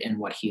participate in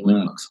what healing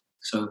looks like.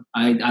 So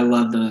I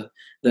love the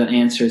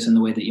answers and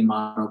the way that you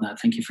modeled that.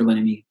 Thank you for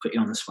letting me put you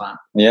on the spot.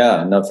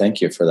 Yeah, no,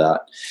 thank you for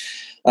that.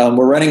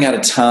 We're running out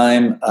of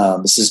time.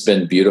 This has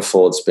been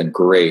beautiful. It's been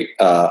great.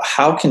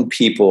 How can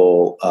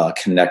people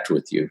connect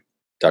with you,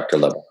 Dr.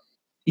 Lebel?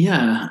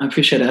 Yeah, I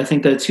appreciate it. I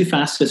think the two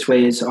fastest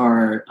ways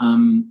are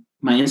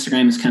my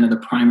Instagram is kind of the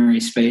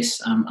primary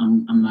space. I'm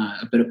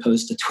a bit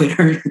opposed to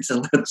Twitter. It's a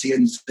little too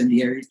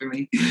incendiary for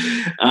me.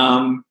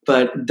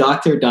 But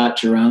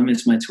Dr.Jerome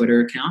is my Twitter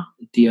account,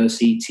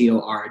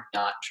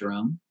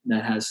 DOCTOR.Jerome,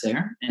 that has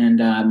there. And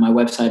my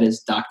website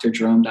is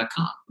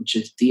drjerome.com, which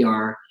is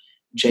DRJEROME.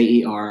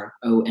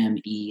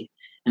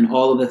 And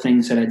all of the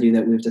things that I do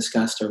that we've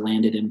discussed are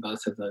landed in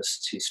both of those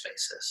two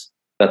spaces.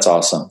 That's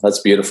awesome. That's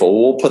beautiful.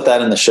 We'll put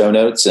that in the show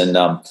notes. And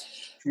I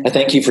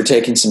thank you for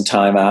taking some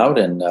time out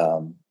and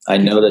I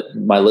know that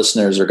my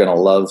listeners are going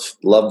to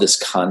love this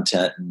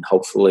content, and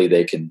hopefully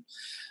they can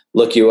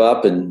look you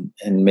up and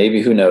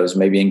maybe, who knows,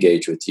 maybe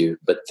engage with you.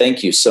 But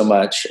thank you so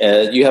much.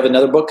 You have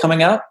another book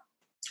coming out?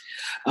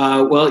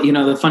 Well,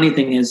 the funny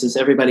thing is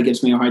everybody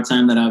gives me a hard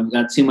time that I've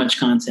got too much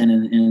content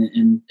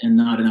and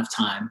not enough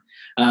time.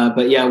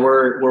 But yeah,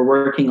 we're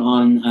working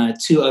on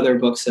 2 other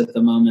books at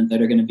the moment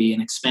that are going to be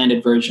an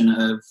expanded version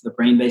of the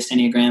brain-based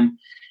Enneagram,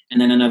 and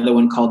then another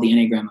one called the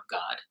Enneagram of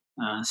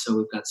God. So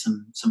we've got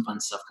some fun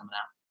stuff coming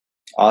out.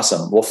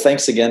 Awesome. Well,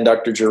 thanks again,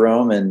 Dr.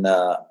 Jerome, and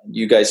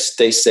you guys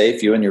stay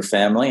safe, you and your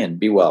family, and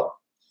be well.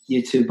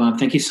 You too, Bob.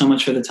 Thank you so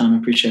much for the time. I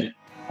appreciate it.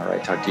 All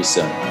right. Talk to you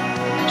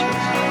soon.